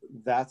how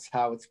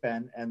it's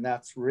been, and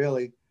that's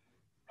really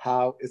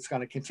how it's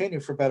going to continue,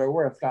 for better or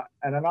worse.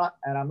 And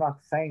I'm not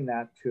saying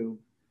that to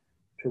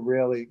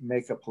really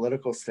make a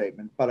political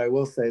statement, but I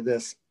will say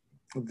this: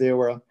 there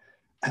were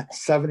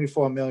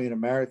 74 million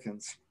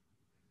Americans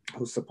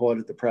who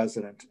supported the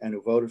president and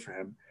who voted for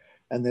him,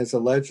 and there's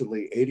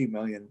allegedly 80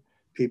 million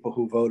people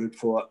who voted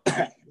for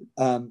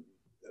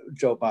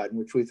Joe Biden,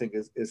 which we think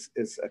is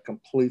a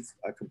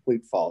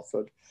complete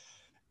falsehood.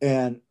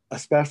 And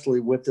especially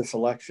with this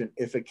election,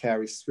 if it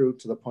carries through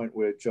to the point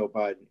where Joe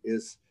Biden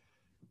is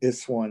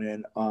sworn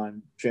in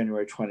on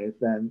January 20th,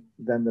 then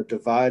the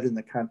divide in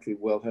the country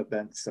will have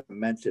been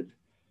cemented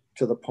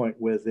to the point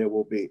where there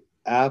will be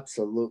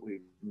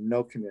absolutely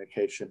no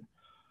communication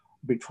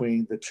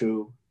between the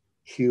two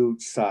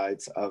huge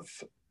sides of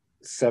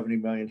 70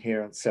 million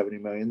here and 70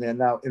 million there.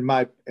 Now, in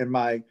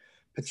my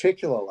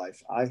particular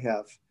life, I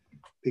have,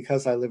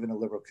 because I live in a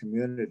liberal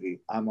community,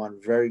 I'm on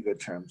very good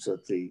terms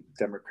with the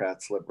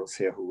Democrats, liberals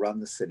here who run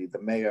the city.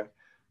 The mayor,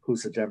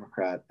 who's a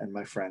Democrat, and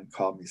my friend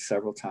called me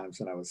several times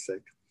when I was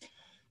sick.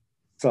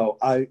 So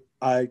I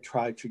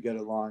try to get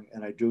along,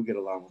 and I do get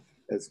along with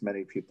as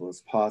many people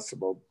as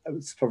possible.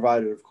 It's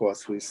provided, of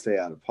course, we stay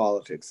out of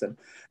politics.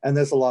 And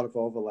there's a lot of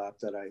overlap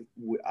that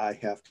I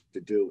have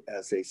to do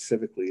as a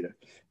civic leader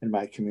in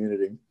my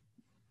community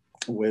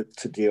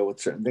to deal with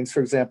certain things.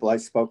 For example, I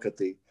spoke at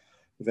the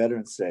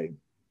Veterans Day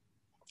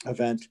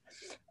event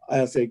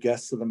as a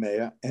guest of the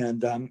mayor,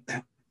 and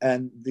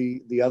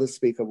the other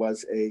speaker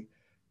was a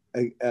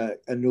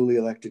newly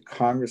elected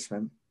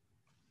congressman.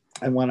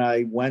 And when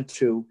I went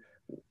to,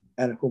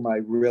 and whom I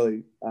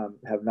really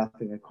have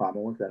nothing in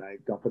common with, and I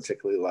don't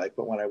particularly like,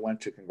 but when I went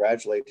to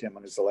congratulate him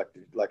on his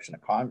election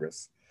of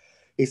Congress,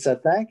 he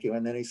said, "Thank you."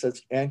 And then he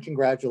says, "And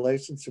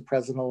congratulations to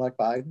President-elect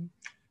Biden."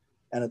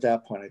 And at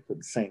that point, I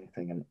couldn't say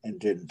anything and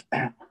didn't,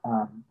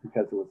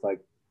 because it was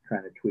like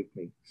trying to tweak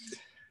me.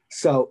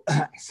 So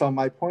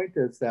my point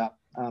is that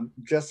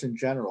just in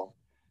general,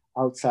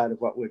 outside of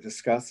what we're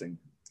discussing,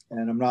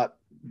 and I'm not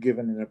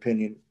giving an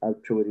opinion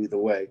out to it either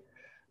way,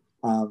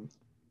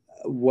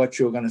 what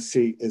you're going to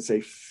see is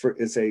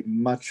a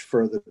much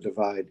further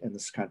divide in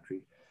this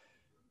country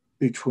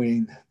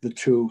between the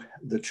two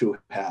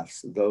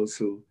halves, those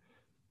who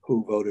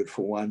voted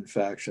for one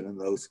faction and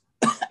those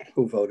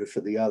who voted for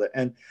the other.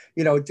 And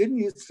it didn't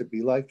used to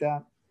be like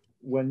that.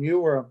 When you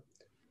were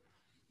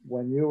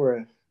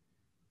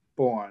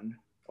born,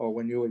 or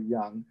when you were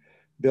young,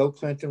 Bill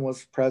Clinton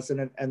was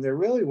president, and there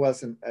really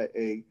wasn't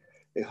a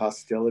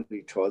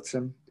hostility towards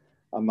him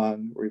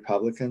among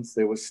Republicans.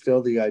 There was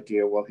still the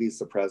idea, well, he's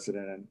the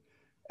president,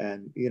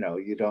 and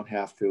you don't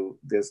have to,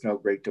 there's no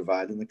great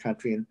divide in the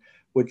country. And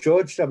with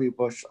George W.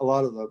 Bush, a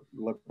lot of the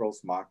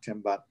liberals mocked him,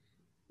 but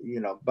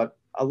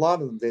a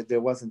lot of them,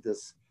 there wasn't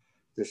this,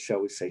 shall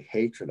we say,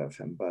 hatred of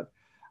him. But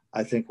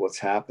I think what's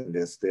happened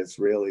is there's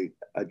really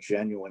a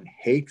genuine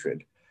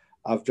hatred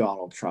of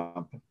Donald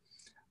Trump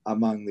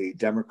among the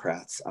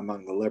Democrats,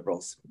 among the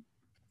liberals,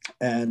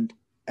 and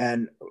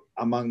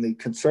among the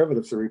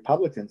conservatives, the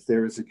Republicans.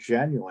 There is a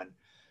genuine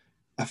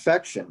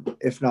affection,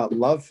 if not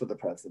love, for the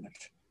president,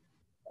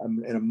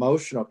 an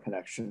emotional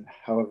connection,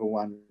 however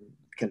one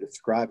can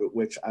describe it,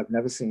 which I've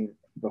never seen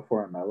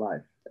before in my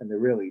life. And there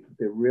really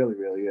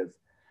is.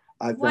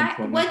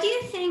 What do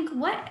you think?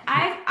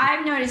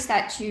 I've noticed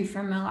that too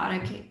from a lot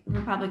of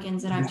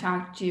Republicans that I've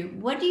talked to.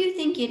 What do you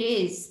think it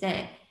is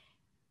that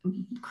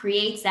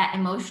creates that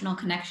emotional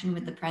connection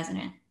with the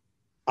president?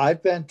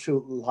 I've been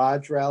to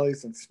large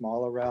rallies and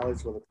smaller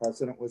rallies where the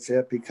president was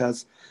there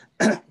because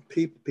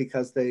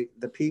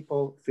the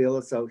people feel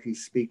as though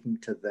he's speaking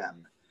to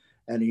them,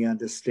 and he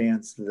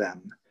understands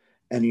them,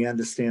 and he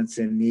understands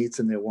their needs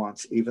and their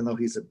wants. Even though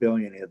he's a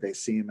billionaire, they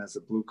see him as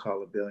a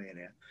blue-collar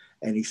billionaire,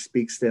 and he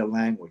speaks their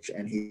language,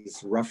 and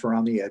he's rough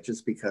around the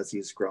edges because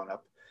he's grown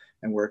up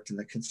and worked in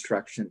the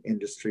construction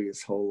industry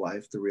his whole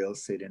life, the real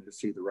estate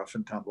industry, the rough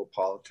and tumble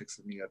politics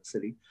of New York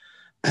City.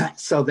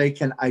 So they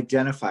can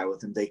identify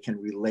with him. They can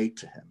relate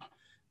to him.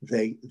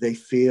 They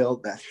feel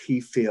that he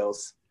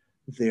feels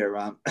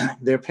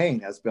their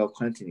pain, as Bill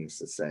Clinton used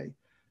to say.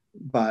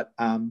 But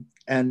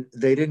and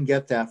they didn't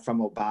get that from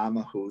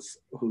Obama, who's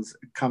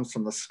comes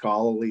from the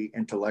scholarly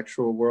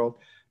intellectual world.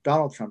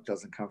 Donald Trump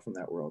doesn't come from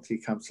that world. He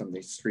comes from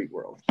the street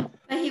world.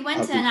 But he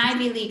went to an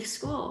Ivy League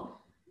school.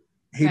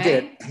 He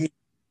did.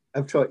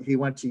 He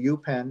went to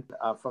UPenn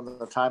from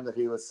the time that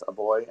he was a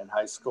boy in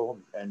high school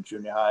and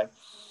junior high.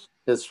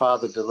 His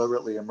father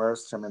deliberately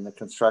immersed him in the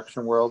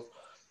construction world,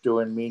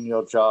 doing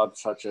menial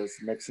jobs such as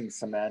mixing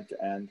cement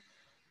and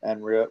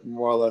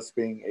more or less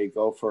being a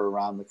gopher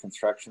around the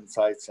construction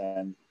sites.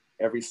 And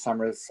every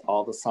summers,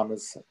 all the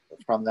summers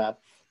from that,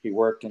 he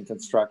worked in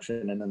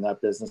construction and in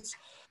that business.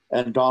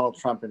 And Donald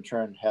Trump, in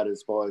turn, had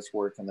his boys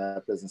work in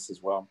that business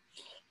as well.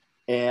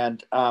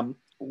 And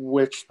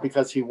which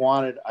because he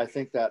wanted, I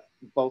think that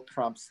both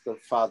Trumps, the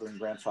father and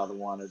grandfather,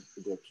 wanted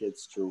their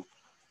kids to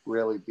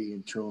really be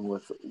in tune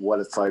with what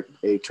it's like,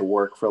 A, to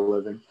work for a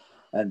living,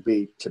 and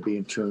B, to be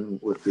in tune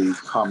with the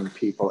common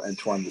people and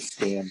to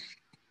understand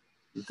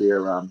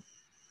their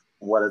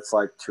what it's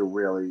like to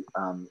really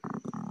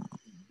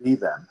be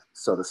them,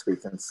 so to speak,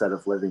 instead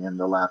of living in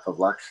the lap of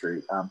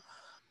luxury.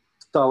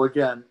 So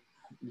again,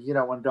 you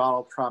know, when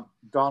Donald Trump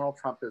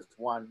is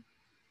one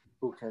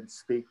who can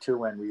speak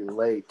to and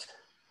relate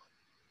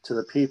to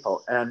the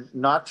people, and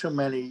not too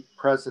many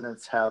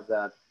presidents have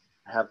that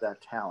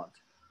talent.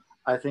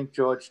 I think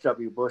George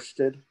W. Bush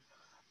did.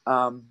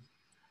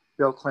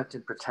 Bill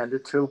Clinton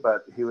pretended to,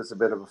 but he was a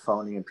bit of a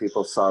phony, and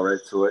people saw right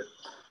through it.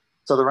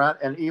 So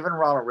and even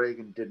Ronald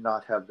Reagan did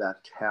not have that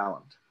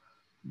talent,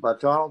 but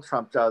Donald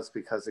Trump does,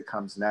 because it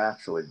comes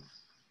naturally,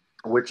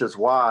 which is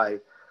why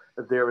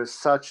there is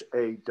such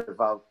a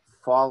devout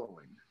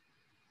following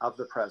of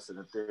the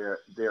president.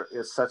 There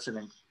is such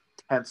an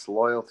intense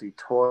loyalty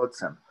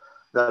towards him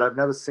that I've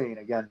never seen,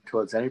 again,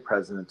 towards any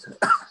president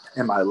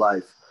in my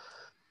life.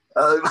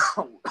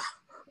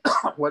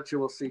 What you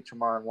will see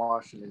tomorrow in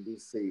Washington,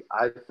 D.C.,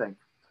 I think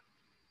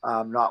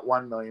not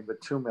 1 million, but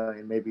 2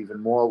 million, maybe even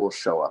more, will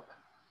show up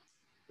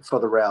for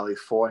the rally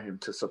for him,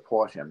 to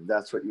support him.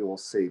 That's what you will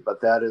see.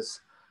 But that is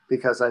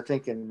because I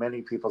think in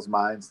many people's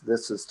minds,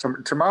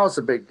 tomorrow's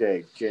a big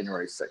day,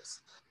 January 6th.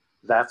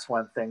 That's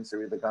when things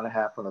are either going to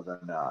happen or they're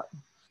not.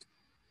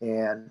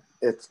 And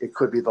it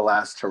could be the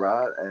last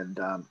hurrah. And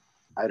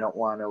I don't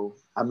want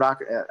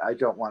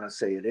to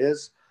say it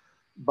is.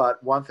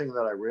 But one thing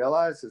that I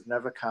realize is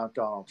never count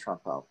Donald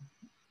Trump out.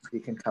 He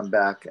can come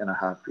back in a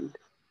heartbeat.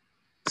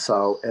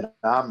 So in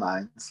our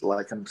minds,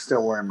 like, I'm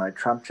still wearing my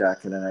Trump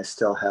jacket and I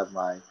still have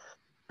my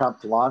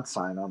Trump lawn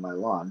sign on my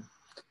lawn.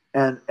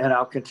 And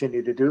I'll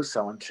continue to do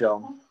so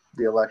until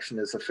the election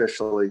is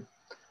officially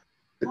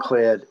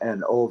declared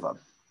and over.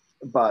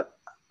 But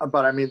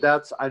I mean,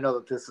 I know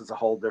that this is a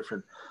whole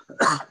different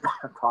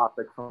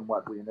topic from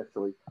what we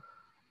initially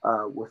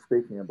were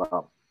speaking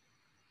about.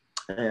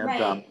 And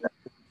right.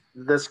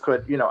 This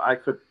could, you know, I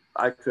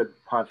could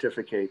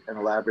pontificate and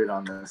elaborate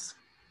on this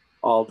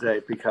all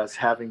day, because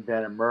having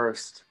been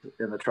immersed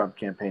in the Trump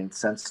campaign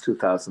since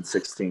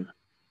 2016,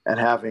 and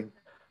having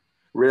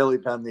really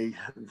been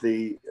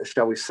the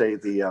shall we say,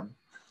 the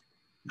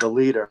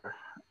leader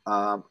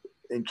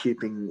in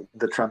keeping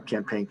the Trump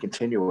campaign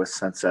continuous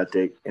since that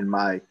date in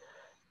my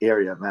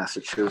area,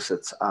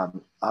 Massachusetts,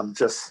 I'm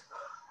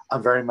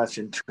very much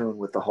in tune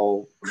with the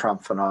whole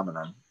Trump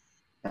phenomenon,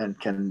 and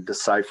can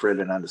decipher it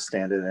and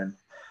understand it, and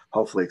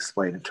hopefully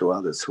explain it to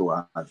others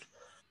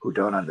who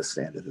don't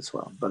understand it as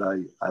well. But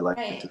I like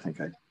to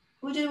think I do.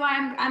 Which is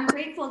why I'm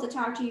grateful to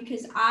talk to you,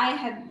 because I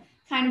have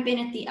kind of been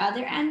at the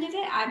other end of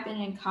it. I've been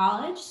in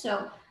college,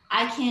 so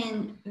I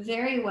can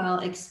very well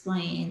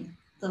explain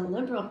the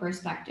liberal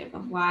perspective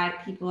of why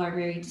people are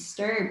very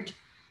disturbed,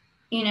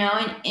 you know,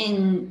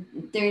 and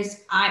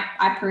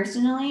I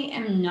personally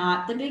am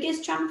not the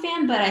biggest Trump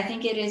fan, but I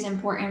think it is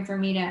important for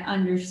me to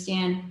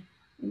understand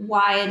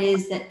why it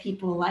is that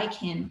people like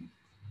him,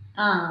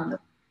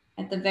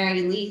 at the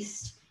very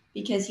least,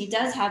 because he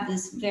does have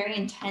this very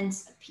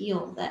intense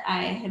appeal that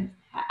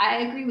I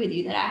agree with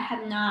you, that I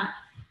have not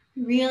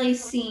really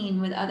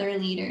seen with other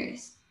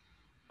leaders.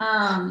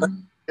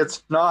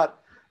 It's not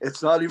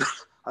even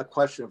a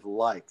question of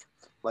like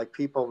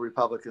people,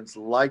 Republicans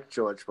like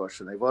George Bush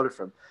and they voted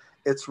for him.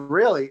 It's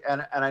really,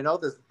 and I know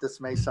this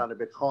may sound a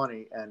bit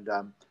corny and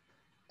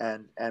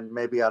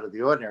maybe out of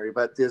the ordinary,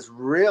 but there's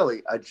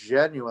really a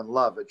genuine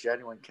love, a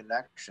genuine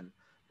connection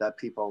that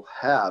people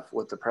have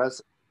with the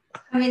president.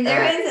 I mean,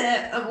 there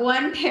is a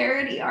one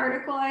parody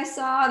article I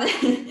saw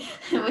that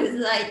it was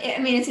like,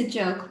 I mean, it's a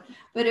joke,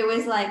 but it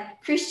was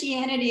like,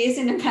 Christianity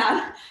isn't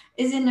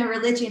a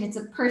religion, it's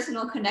a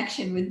personal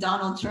connection with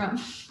Donald Trump.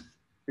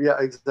 Yeah,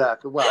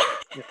 exactly. Well,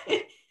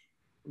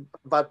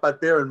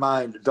 but bear in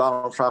mind,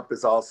 Donald Trump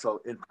is also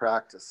in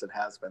practice and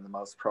has been the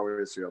most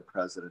pro-Israel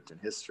president in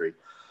history.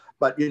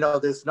 But, you know,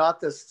 there's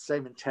not this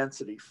same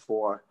intensity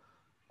for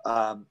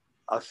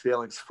of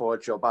feelings for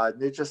Joe Biden.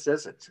 There just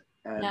isn't.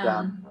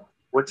 And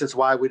which is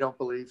why we don't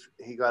believe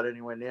he got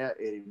anywhere near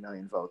 80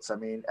 million votes. I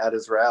mean, at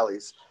his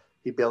rallies,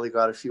 he barely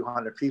got a few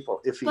hundred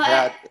people. If he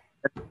had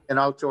an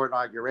outdoor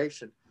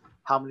inauguration,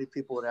 how many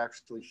people would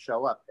actually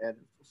show up? And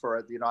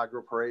for the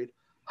inaugural parade,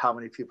 how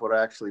many people would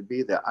actually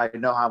be there? I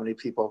know how many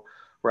people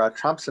were at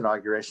Trump's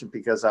inauguration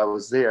because I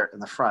was there in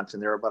the front,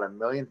 and there were about 1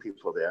 million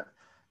people there,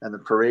 and the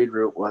parade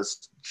route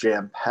was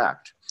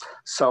jam-packed.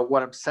 So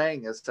what I'm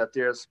saying is that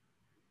there's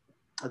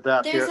a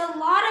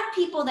lot of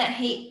people that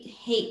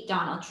hate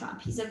Donald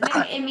Trump. He's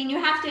I mean, you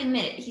have to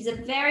admit it. He's a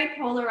very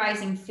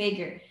polarizing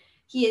figure.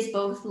 He is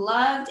both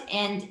loved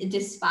and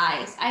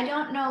despised. I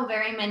don't know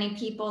very many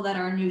people that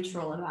are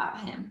neutral about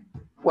him.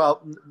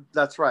 Well,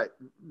 that's right.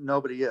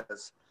 Nobody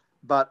is.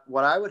 But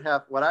what I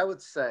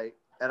would say,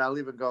 and I'll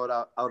even go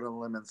out on a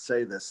limb and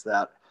say this,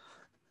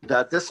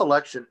 that this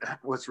election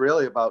was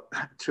really about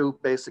two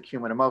basic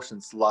human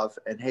emotions, love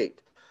and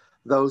hate.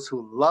 Those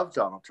who love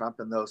Donald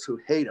Trump and those who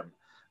hate him.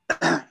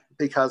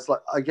 because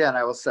again,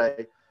 I will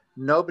say,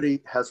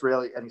 nobody has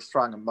really any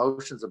strong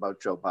emotions about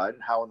Joe Biden.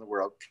 How in the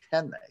world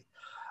can they?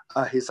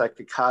 He's like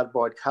a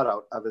cardboard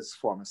cutout of his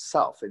former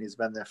self, and he's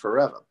been there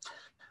forever.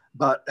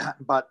 But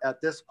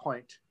at this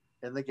point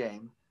in the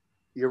game,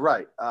 you're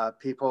right.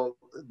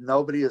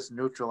 Nobody is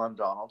neutral on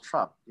Donald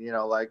Trump. You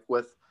know, like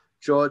with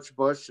George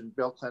Bush and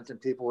Bill Clinton,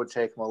 people would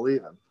take him or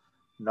leave him,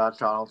 not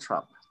Donald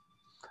Trump.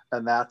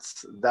 And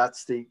that's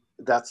the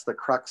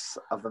crux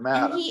of the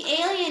matter. And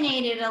he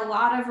alienated a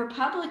lot of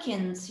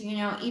Republicans, you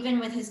know, even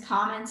with his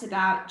comments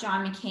about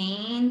John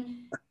McCain.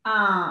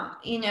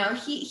 You know,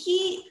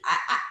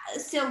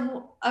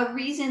 so a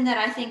reason that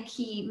I think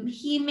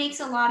he makes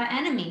a lot of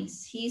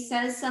enemies. He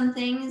says some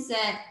things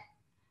that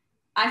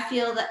I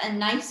feel that a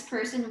nice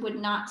person would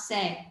not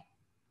say,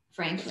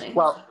 frankly.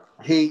 Well,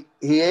 he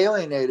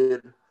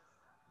alienated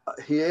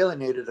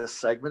a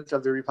segment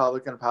of the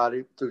Republican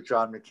Party through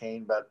John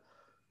McCain, but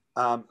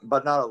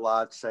not a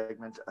large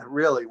segment.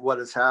 Really, what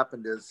has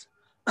happened is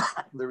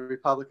the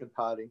Republican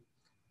Party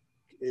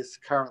is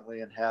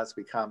currently and has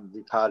become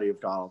the party of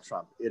Donald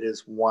Trump. It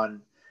is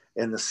one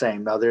in the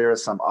same. Now, there are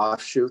some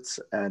offshoots,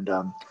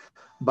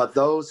 but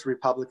those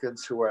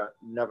Republicans who are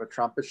never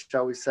Trumpish,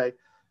 shall we say,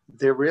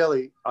 they're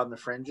really on the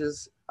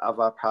fringes of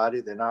our party.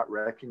 They're not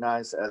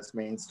recognized as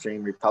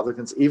mainstream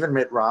Republicans. Even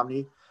Mitt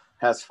Romney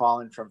has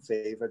fallen from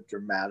favor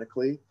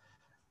dramatically.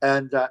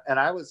 And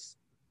I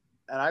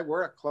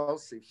worked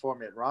closely for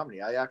Mitt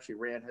Romney. I actually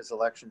ran his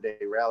election day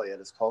rally at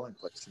his polling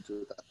place in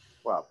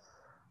 2012.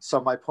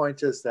 So my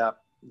point is that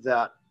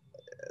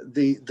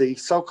the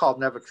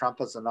so-called never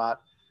Trumpers are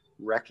not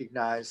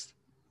recognized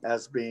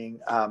as being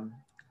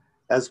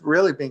as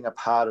really being a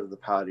part of the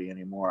party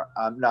anymore.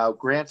 Now,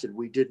 granted,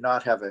 we did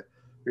not have a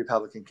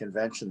Republican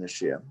convention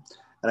this year,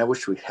 and I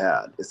wish we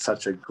had. It's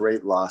such a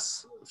great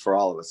loss for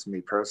all of us,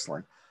 me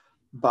personally.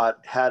 But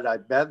had I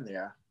been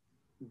there,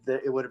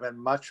 it would have been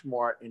much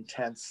more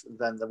intense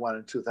than the one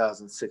in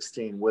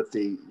 2016 with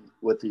the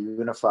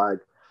unified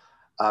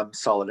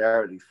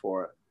solidarity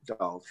for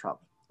Donald Trump,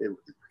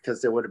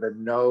 because there would have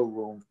been no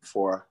room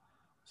for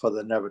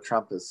the never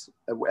Trumpers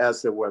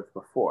as there was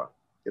before.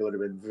 It would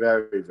have been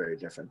very, very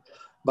different.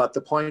 But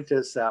the point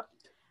is that,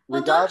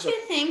 well, don't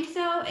you think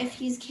though, if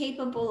he's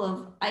capable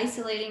of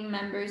isolating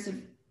members of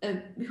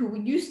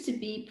who used to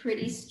be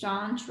pretty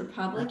staunch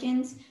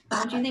Republicans,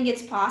 don't you think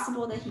it's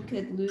possible that he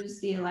could lose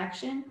the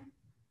election?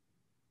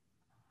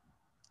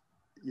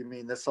 You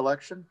mean this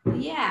election?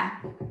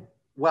 Yeah.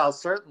 Well,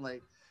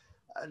 certainly,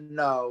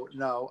 no.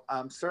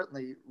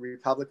 Certainly,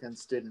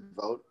 Republicans didn't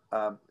vote.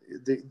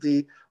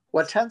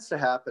 What tends to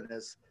happen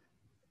is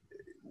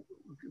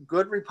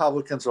good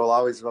Republicans will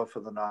always vote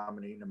for the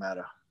nominee, no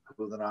matter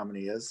who the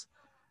nominee is.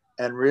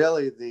 And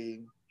really,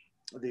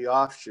 the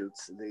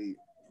offshoots,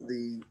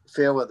 the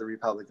fair weather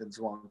Republicans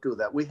won't do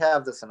that. We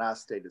have this in our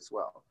state as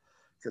well,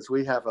 because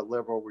we have a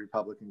liberal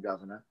Republican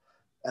governor,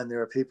 and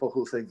there are people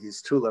who think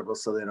he's too liberal,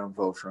 so they don't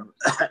vote for him.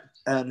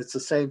 And it's the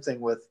same thing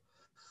with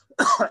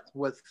the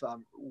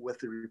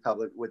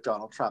Republic with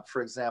Donald Trump.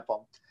 For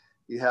example,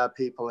 you have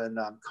people in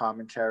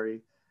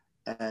Commentary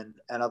and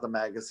other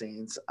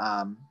magazines,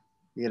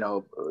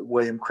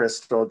 William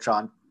Crystal,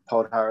 John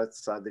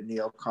Podhoretz, the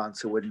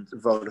neocons who wouldn't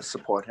vote to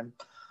support him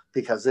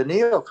because they're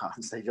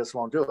neocons. They just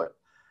won't do it.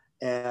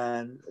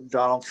 And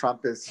Donald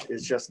Trump is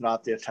just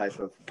not their type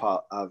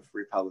of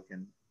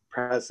Republican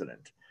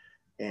president.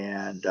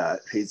 And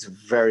he's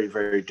very,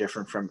 very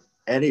different from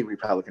any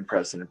Republican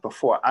president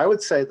before. I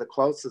would say the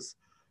closest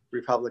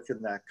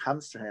Republican that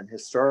comes to him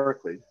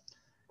historically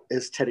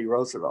is Teddy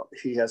Roosevelt.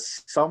 He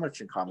has so much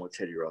in common with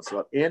Teddy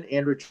Roosevelt and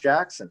Andrew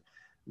Jackson.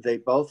 They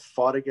both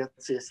fought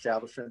against the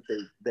establishment.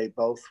 They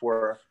both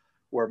were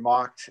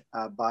mocked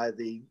by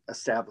the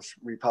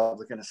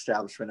Republican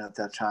establishment at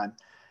that time.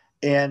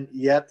 And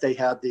yet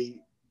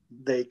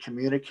they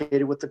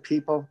communicated with the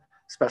people,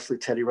 especially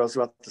Teddy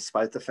Roosevelt,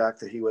 despite the fact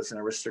that he was an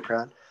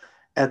aristocrat.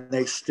 And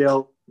they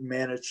still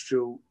managed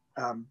to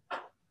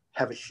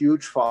have a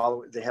huge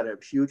following. They had a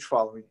huge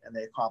following, and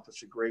they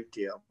accomplished a great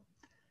deal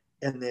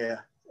in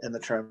the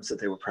terms that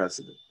they were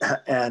president.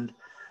 And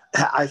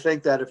I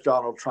think that if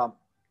Donald Trump,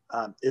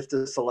 if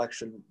this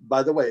election,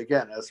 by the way,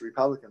 again, as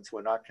Republicans,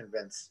 we're not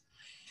convinced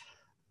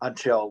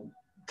until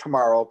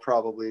tomorrow,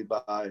 probably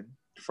by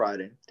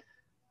Friday.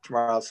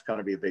 Tomorrow's going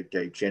to be a big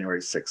day, January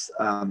 6th.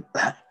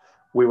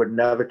 We were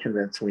never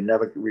convinced. We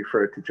never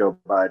referred to Joe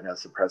Biden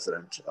as the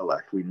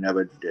president-elect. We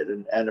never did.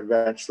 And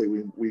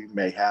eventually we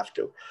may have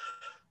to.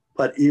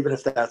 But even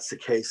if that's the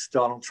case,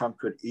 Donald Trump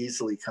could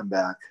easily come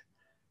back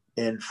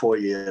in 4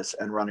 years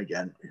and run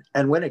again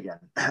and win again.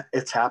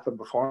 It's happened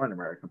before in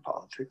American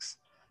politics,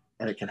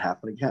 and it can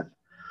happen again.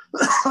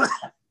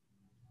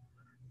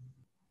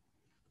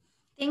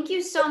 Thank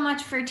you so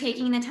much for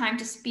taking the time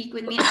to speak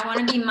with me. I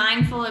want to be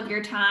mindful of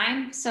your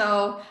time.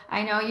 So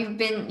I know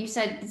you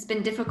said it's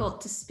been difficult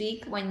to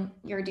speak when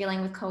you're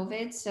dealing with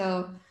COVID.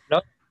 So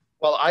no,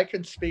 well, I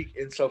can speak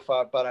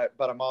insofar,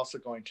 but I'm also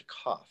going to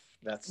cough.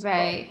 That's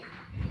right.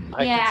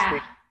 I can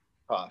speak,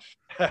 cough.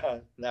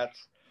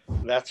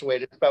 That's the way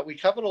it is. But we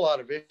covered a lot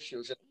of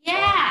issues.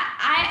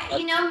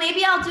 Yeah,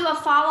 maybe I'll do a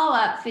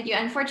follow-up video.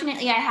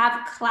 Unfortunately, I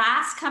have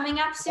class coming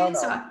up soon,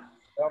 so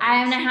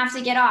I'm gonna have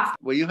to get off.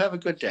 Well, you have a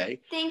good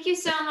day. Thank you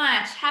so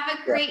much. Have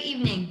a great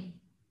evening.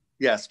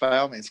 Yes, by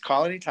all means.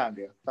 Call anytime,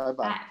 dear.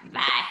 Bye-bye.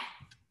 Bye.